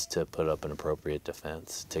means to put up an appropriate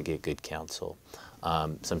defense, to get good counsel.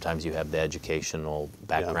 Sometimes you have the educational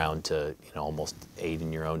background to, almost aid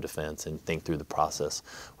in your own defense and think through the process,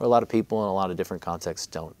 where a lot of people in a lot of different contexts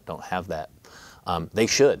don't have that. They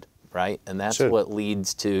should. Right, and that's what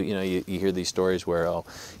leads to, you hear these stories where,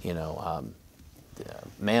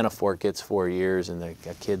 Manafort gets 4 years and a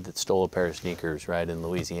kid that stole a pair of sneakers, right, in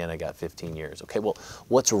Louisiana got 15 years. Okay, well,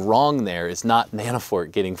 what's wrong there is not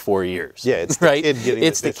Manafort getting 4 years. Yeah, it's the right? kid getting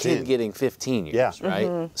It's the kid getting 15 years,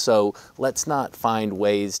 right? So let's not find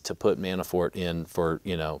ways to put Manafort in for,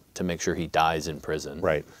 to make sure he dies in prison.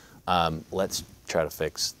 Right. Let's try to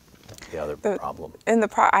fix the other problem. And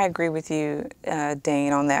I agree with you,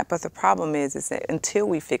 Dane, on that. But the problem is that until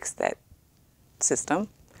we fix that system,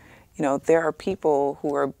 there are people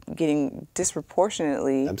who are getting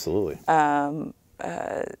disproportionately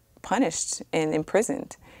punished and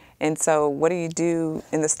imprisoned. And so, what do you do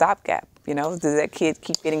in the stopgap? Does that kid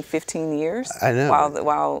keep getting 15 years? I know.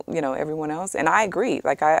 While everyone else? And I agree.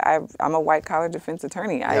 Like I'm a white collar defense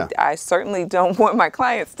attorney. I certainly don't want my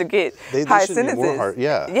clients to get high sentences. Be more harsh,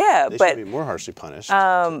 they should be more harshly punished.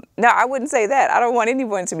 No, I wouldn't say that. I don't want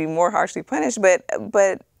anyone to be more harshly punished. But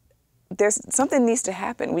there's something needs to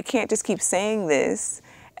happen. We can't just keep saying this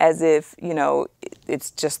as if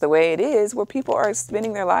it's just the way it is, where people are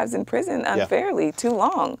spending their lives in prison unfairly too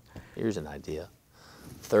long. Here's an idea.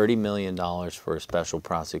 $30 million for a special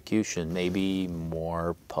prosecution, maybe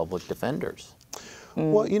more public defenders.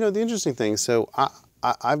 Well, the interesting thing, so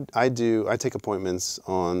I take appointments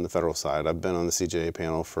on the federal side. I've been on the CJA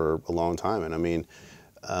panel for a long time, and I mean,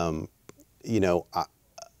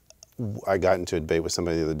 I got into a debate with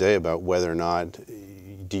somebody the other day about whether or not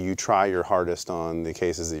do you try your hardest on the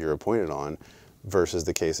cases that you're appointed on versus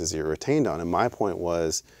the cases you're retained on. And my point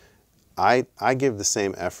was, I give the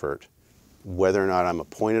same effort whether or not I'm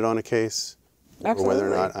appointed on a case or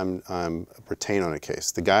whether or not I'm retained on a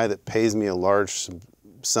case. The guy that pays me a large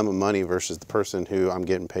sum of money versus the person who I'm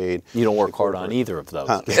getting paid. You don't work hard on either of those.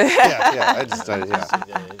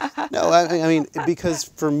 No, I mean, because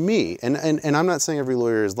for me, and I'm not saying every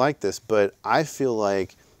lawyer is like this, but I feel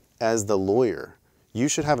like as the lawyer, you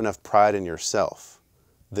should have enough pride in yourself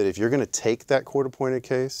that if you're going to take that court-appointed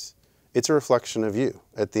case, it's a reflection of you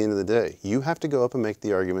at the end of the day. You have to go up and make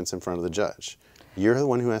the arguments in front of the judge. You're the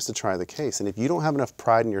one who has to try the case. And if you don't have enough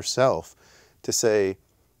pride in yourself to say,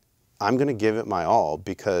 I'm going to give it my all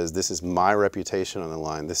because this is my reputation on the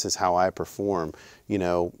line, this is how I perform, you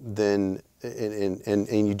know, then,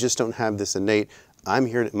 and you just don't have this innate, I'm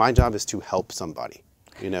here, my job is to help somebody.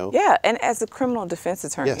 You know? Yeah, and as a criminal defense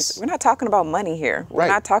attorney, we're not talking about money here. We're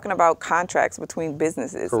not talking about contracts between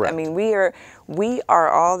businesses. Correct. I mean, we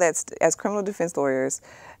are all that's, as criminal defense lawyers,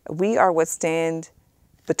 we are what stand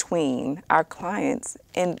between our clients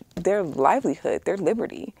and their livelihood, their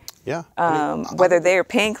liberty. Yeah. Whether they're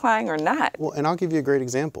paying client or not. Well, and I'll give you a great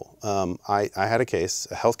example. I had a case,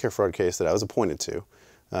 a healthcare fraud case that I was appointed to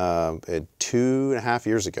 2.5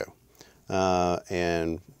 years ago,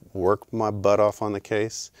 and worked my butt off on the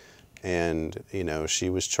case, and you know, she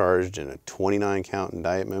was charged in a 29 count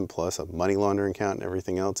indictment plus a money laundering count and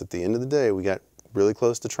everything else. At the end of the day, we got really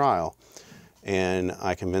close to trial, and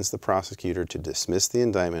I convinced the prosecutor to dismiss the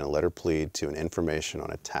indictment and let her plead to an information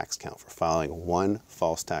on a tax count for filing one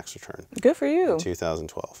false tax return. Good for you. In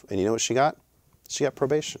 2012. And you know what she got? She got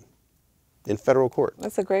probation in federal court.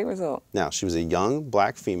 That's a great result. Now, she was a young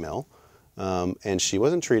black female, and she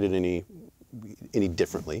wasn't treated any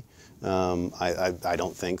differently, I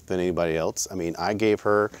don't think, than anybody else. I mean, I gave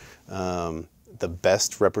her the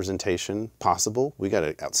best representation possible. We got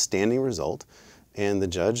an outstanding result, and the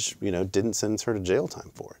judge, you know, didn't sentence her to jail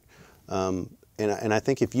time for it. And I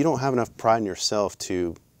think if you don't have enough pride in yourself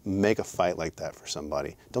to make a fight like that for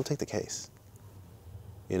somebody, don't take the case.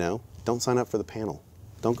 You know, don't sign up for the panel.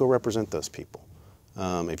 Don't go represent those people.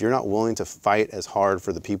 If you're not willing to fight as hard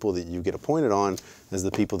for the people that you get appointed on as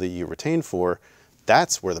the people that you retain for,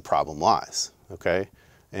 that's where the problem lies, okay?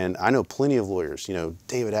 And I know plenty of lawyers, you know,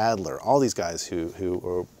 David Adler, all these guys who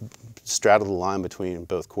are straddle the line between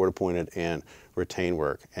both court-appointed and retained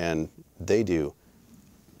work, and they do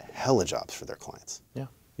hella jobs for their clients,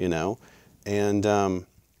 you know? And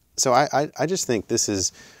so I just think this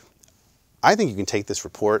is, I think you can take this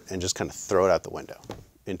report and just kind of throw it out the window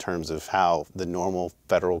in terms of how the normal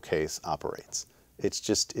federal case operates. It's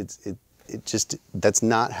just, that's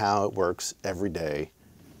not how it works every day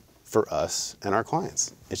for us and our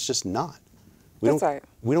clients. It's just not. We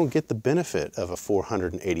don't get the benefit of a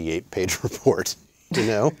 488-page report, you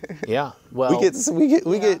know? Yeah, well, we get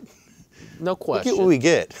no question. We get what we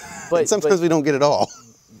get, but sometimes we don't get it all.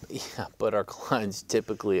 Yeah, but our clients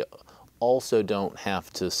typically also don't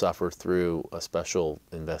have to suffer through a special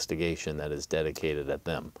investigation that is dedicated at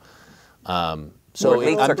them. So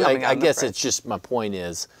I guess it's just, my point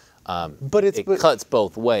is, but it cuts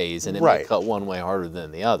both ways, and it may cut one way harder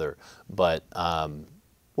than the other. But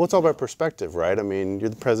well, it's all about perspective, right? I mean, you're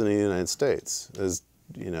the president of the United States, as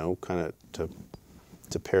you know, kind of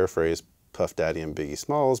to paraphrase Puff Daddy and Biggie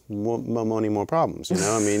Smalls, more money, more problems. You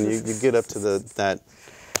know, I mean, you get up to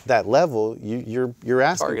that level, you're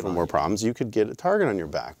asking for more problems. You could get a target on your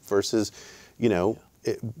back versus, you know,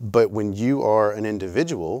 but when you are an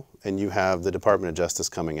individual and you have the Department of Justice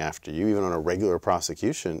coming after you, even on a regular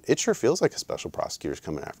prosecution, it sure feels like a special prosecutor's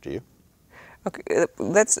coming after you. Okay,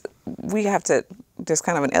 we have to, there's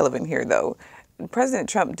kind of an elephant here though. President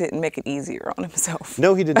Trump didn't make it easier on himself.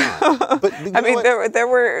 No, he did not. But I mean, there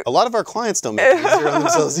were... A lot of our clients don't make it easier on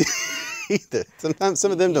themselves either. Sometimes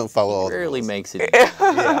some of them don't follow all the rules. Rarely makes it easier.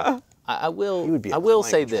 Yeah. I will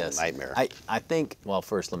say this. I think, well,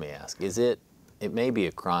 first let me ask, it may be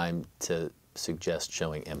a crime to suggest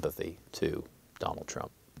showing empathy to Donald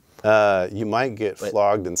Trump. You might get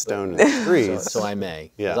flogged and stoned in the streets. So I may,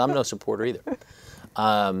 because I'm no supporter either.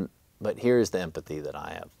 But here's the empathy that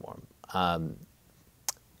I have for him.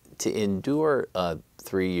 To endure a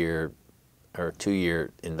 3-year or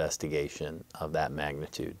 2-year investigation of that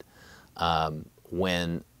magnitude,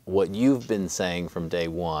 when what you've been saying from day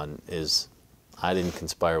one is, I didn't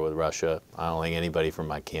conspire with Russia, I don't think anybody from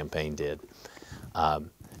my campaign did,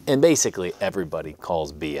 and basically everybody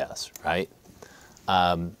calls BS, right?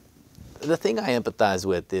 The thing I empathize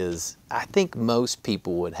with is, I think most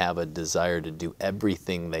people would have a desire to do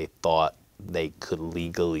everything they thought they could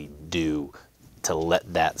legally do to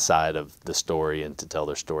let that side of the story and to tell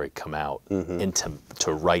their story come out, and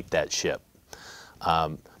to right that ship.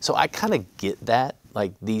 So I kind of get that,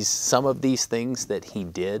 like some of these things that he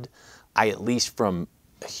did, I, at least from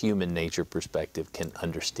a human nature perspective, can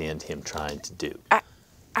understand him trying to do.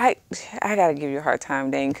 I I gotta give you a hard time,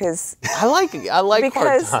 Dane, because I like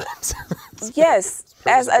hard times. yes,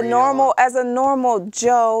 as a bring it on. normal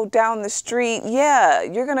Joe down the street, yeah,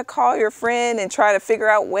 you're gonna call your friend and try to figure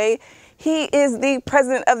out way. He is the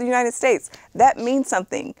president of the United States. That means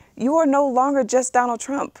something. You are no longer just Donald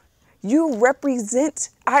Trump. You represent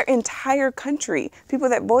our entire country. People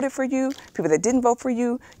that voted for you, people that didn't vote for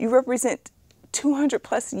you. You represent 200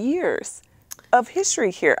 plus years of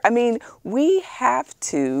history here. I mean, he has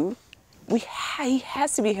to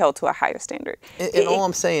be held to a higher standard. And all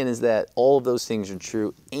I'm saying is that all of those things are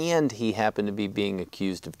true, and he happened to be being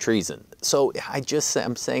accused of treason. So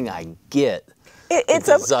I'm saying I get the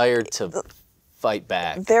desire to fight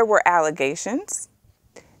back. There were allegations.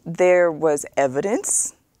 There was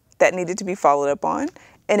evidence that needed to be followed up on.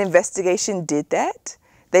 An investigation did that.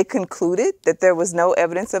 They concluded that there was no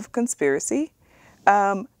evidence of conspiracy.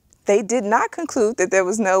 They did not conclude that there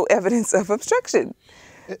was no evidence of obstruction.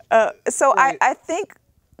 So right. I think,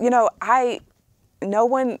 no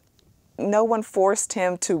one forced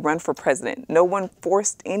him to run for president. No one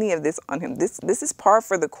forced any of this on him. This is par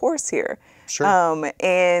for the course here. Sure.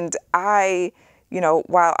 And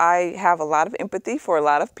while I have a lot of empathy for a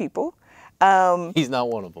lot of people, He's not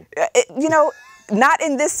one of them. Not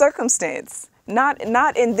in this circumstance. Not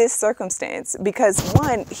in this circumstance, because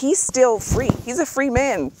one, he's still free. He's a free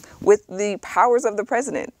man with the powers of the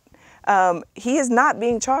president. He is not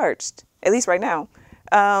being charged, at least right now.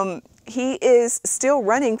 He is still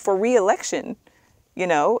running for re-election.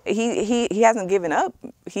 He hasn't given up.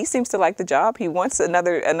 He seems to like the job. He wants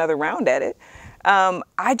another round at it.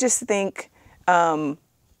 I just think I'm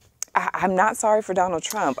not sorry for Donald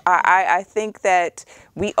Trump. I think that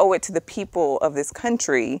we owe it to the people of this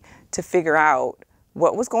country to figure out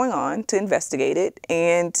what was going on, to investigate it,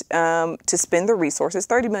 and to spend the resources.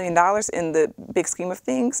 $30 million in the big scheme of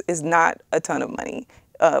things is not a ton of money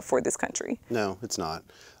for this country. No, it's not.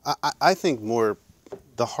 I think more,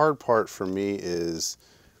 the hard part for me is,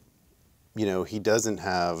 he doesn't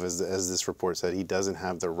have, as this report said, he doesn't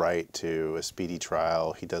have the right to a speedy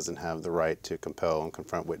trial. He doesn't have the right to compel and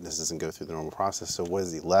confront witnesses and go through the normal process. So what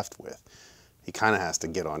is he left with? He kind of has to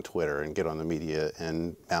get on Twitter and get on the media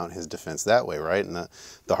and mount his defense that way, right? And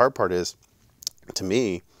the hard part is, to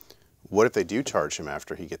me, what if they do charge him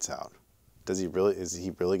after he gets out? Is he really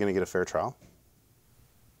going to get a fair trial?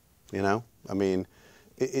 I mean,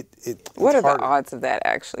 what are the odds of that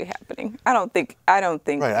actually happening? I don't think.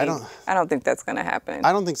 Right, I don't think that's going to happen.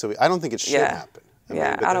 I don't think so. I don't think it should happen.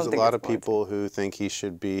 But there's a lot of people who think he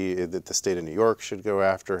should be, that the state of New York should go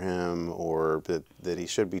after him, or that he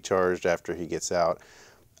should be charged after he gets out.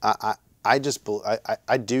 I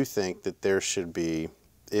do think that there should be,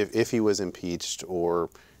 if he was impeached, or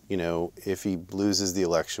if he loses the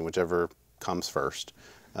election, whichever comes first,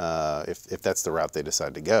 if that's the route they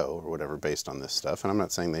decide to go, or whatever, based on this stuff. And I'm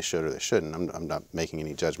not saying they should or they shouldn't. I'm not making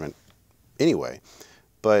any judgment anyway.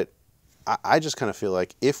 But I just kind of feel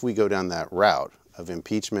like if we go down that route of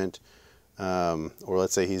impeachment, or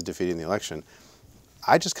let's say he's defeating the election,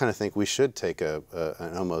 I just kind of think we should take an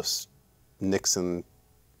almost Nixon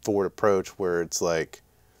forward approach, where it's like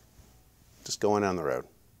just going down the road,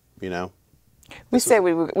 We said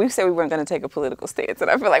we weren't going to take a political stance,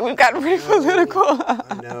 and I feel like we've gotten pretty political.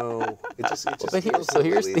 I know. It just here's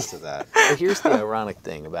the ironic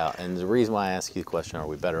thing about, and the reason why I ask you the question, are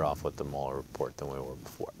we better off with the Mueller report than we were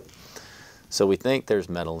before? So we think there's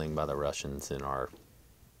meddling by the Russians in our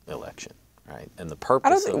election, right? And the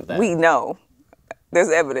purpose of that. We know. There's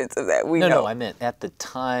evidence of that. We know. No, I meant at the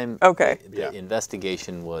time the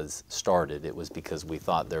investigation was started, it was because we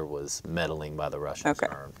thought there was meddling by the Russians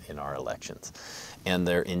in our elections. And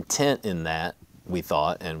their intent in that, we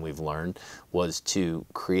thought, and we've learned, was to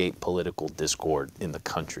create political discord in the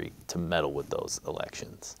country to meddle with those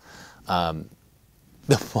elections.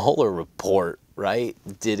 The Mueller report, right?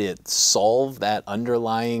 Did it solve that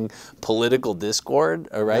underlying political discord,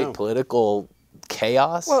 all right? No. Political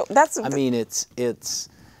chaos? Well, I mean, it's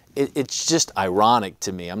just ironic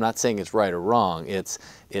to me. I'm not saying it's right or wrong.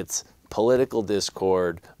 It's political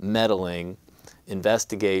discord, meddling,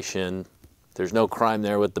 investigation. There's no crime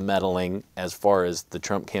there with the meddling as far as the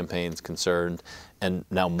Trump campaign is concerned, and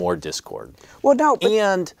now more discord. Well, no,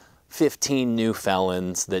 and 15 new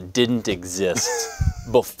felons that didn't exist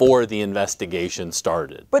before the investigation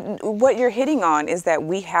started. But what you're hitting on is that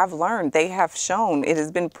we have learned, they have shown, it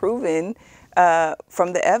has been proven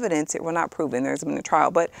from the evidence, well, not proven, there's been a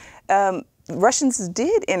trial, but Russians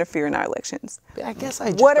did interfere in our elections. I guess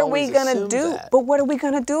I just What are we going to do? That. But what are we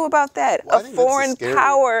going to do about that? Well, a foreign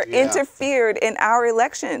power yeah. interfered in our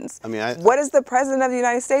elections. I mean, what is the president of the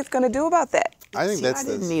United States going to do about that? I think I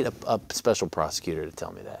didn't need a special prosecutor to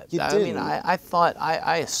tell me that. You I didn't. mean,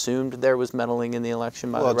 I assumed there was meddling in the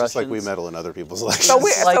election by the Well, Russians. just like we meddle in other people's elections.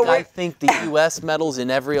 I think the U.S. meddles in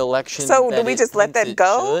every election. So do we just let that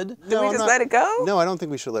go? Do we just let it go? No, I don't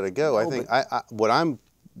think we should let it go. I think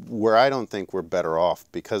where I don't think we're better off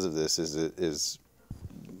because of this is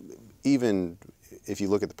even if you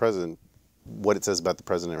look at the president, what it says about the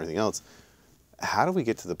president and everything else, how do we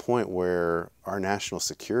get to the point where our national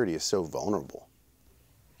security is so vulnerable?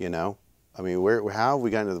 You know? I mean, how have we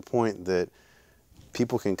gotten to the point that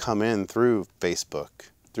people can come in through Facebook,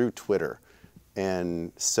 through Twitter,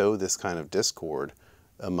 and sow this kind of discord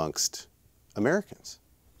amongst Americans,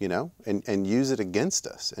 you know, and use it against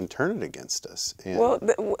us and turn it against us? And well,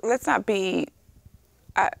 let's not be...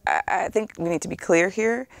 I think we need to be clear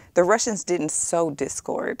here. The Russians didn't sow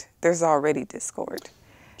discord. There's already discord.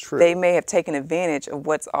 True. They may have taken advantage of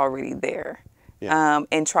what's already there,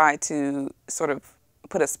 and tried to sort of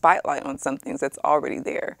put a spotlight on some things that's already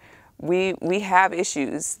there. We have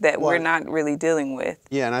issues that we're not really dealing with.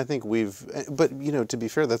 Yeah, and I think but you know, to be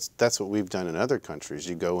fair, that's what we've done in other countries.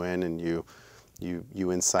 You go in and you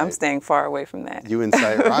incite. I'm staying far away from that. You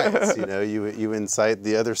incite riots. You know, you incite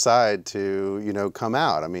the other side to, you know, come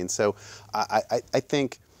out. I mean, so I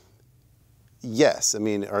think, yes. I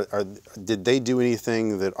mean, did they do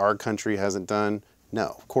anything that our country hasn't done?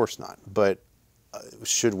 No, of course not. But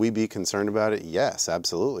should we be concerned about it? Yes,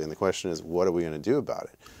 absolutely. And the question is, what are we going to do about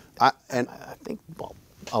it? I think. Well,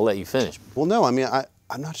 I'll let you finish. Well, no. I mean,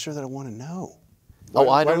 I'm not sure that I want to know. I don't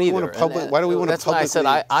either. Why do we want to publicly? That's why I said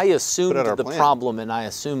I assumed the plan? problem, and I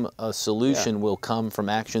assume a solution will come from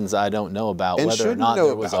actions I don't know about, And whether or not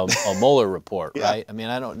there was a Mueller report, Yeah. right? I mean,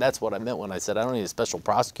 that's what I meant when I said I don't need a special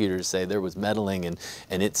prosecutor to say there was meddling and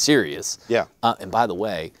it's serious. Yeah. And by the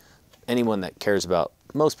way,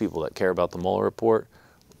 most people that care about the Mueller report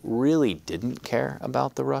really didn't care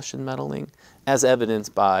about the Russian meddling, as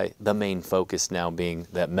evidenced by the main focus now being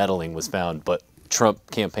that meddling was found, but Trump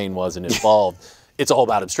campaign wasn't involved. It's all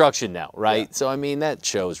about obstruction now, right? Yeah. So, I mean, that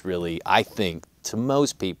shows really, I think, to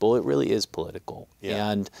most people, it really is political.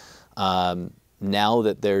 Yeah. And now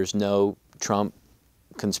that there's no Trump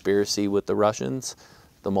conspiracy with the Russians,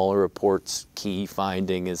 the Mueller report's key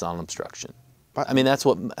finding is on obstruction. I mean, that's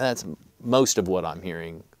most of what I'm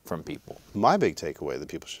hearing from people. My big takeaway that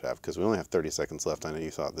people should have, because we only have 30 seconds left, I know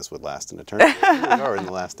you thought this would last an eternity. We are in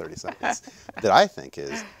the last 30 seconds. That I think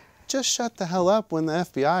is, just shut the hell up when the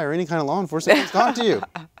FBI or any kind of law enforcement comes to talk to you.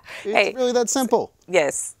 It's really that simple.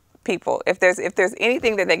 Yes, people. If there's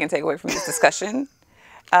anything that they can take away from this discussion,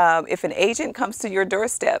 if an agent comes to your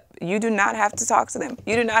doorstep, you do not have to talk to them.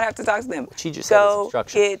 You do not have to talk to them. She just said it's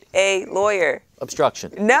obstruction. Get a lawyer.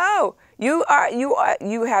 Obstruction. No, you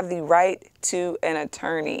have the right to an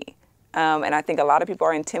attorney, and I think a lot of people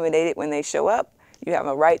are intimidated when they show up. You have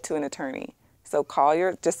a right to an attorney. So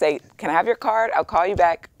just say, can I have your card? I'll call you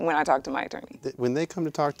back when I talk to my attorney. When they come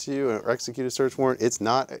to talk to you or execute a search warrant, it's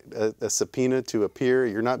not a subpoena to appear.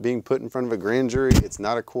 You're not being put in front of a grand jury. It's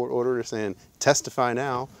not a court order saying, testify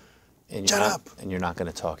now. And shut up. And you're not going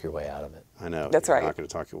to talk your way out of it. I know. That's right. You're not going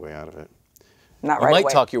to talk your way out of it. Not right away. You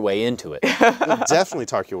might talk your way into it. You'll definitely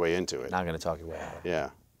talk your way into it. Not going to talk your way out of it.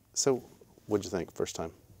 Yeah. So what'd you think first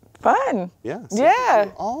time? Fun. Yeah. Yeah.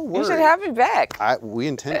 You're all worried. You should have me back. We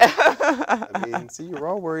intend to. I mean, see, you were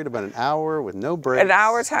all worried about an hour with no breaks. An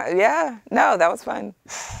hour time. Yeah. No, that was fun.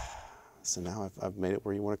 So now I've made it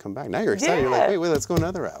where you want to come back. Now you're excited. You're like, wait, let's go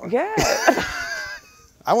another hour. Yeah.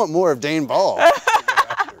 I want more of Dane Ball.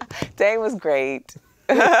 Dane was great.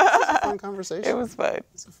 It was a fun conversation. It was fun.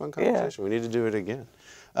 It's a fun conversation. Yeah. We need to do it again.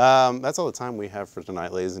 That's all the time we have for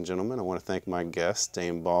tonight, ladies and gentlemen. I want to thank my guests,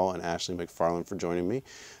 Dane Ball and Ashlee McFarlane, for joining me.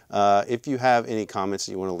 If you have any comments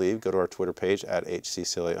that you want to leave, go to our Twitter page at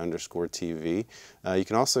HCCLA_TV. You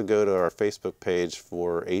can also go to our Facebook page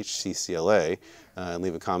for HCCLA and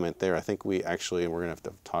leave a comment there. I think we're going to have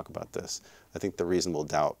to talk about this. I think the Reasonable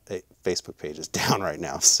Doubt Facebook page is down right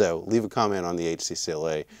now. So leave a comment on the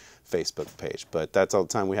HCCLA Facebook page. But that's all the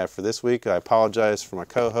time we have for this week. I apologize for my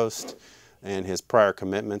co-host and his prior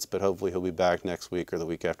commitments, but hopefully he'll be back next week or the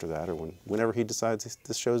week after that, or whenever he decides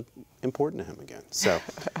this show is important to him again. So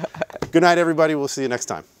good night, everybody. We'll see you next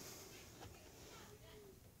time.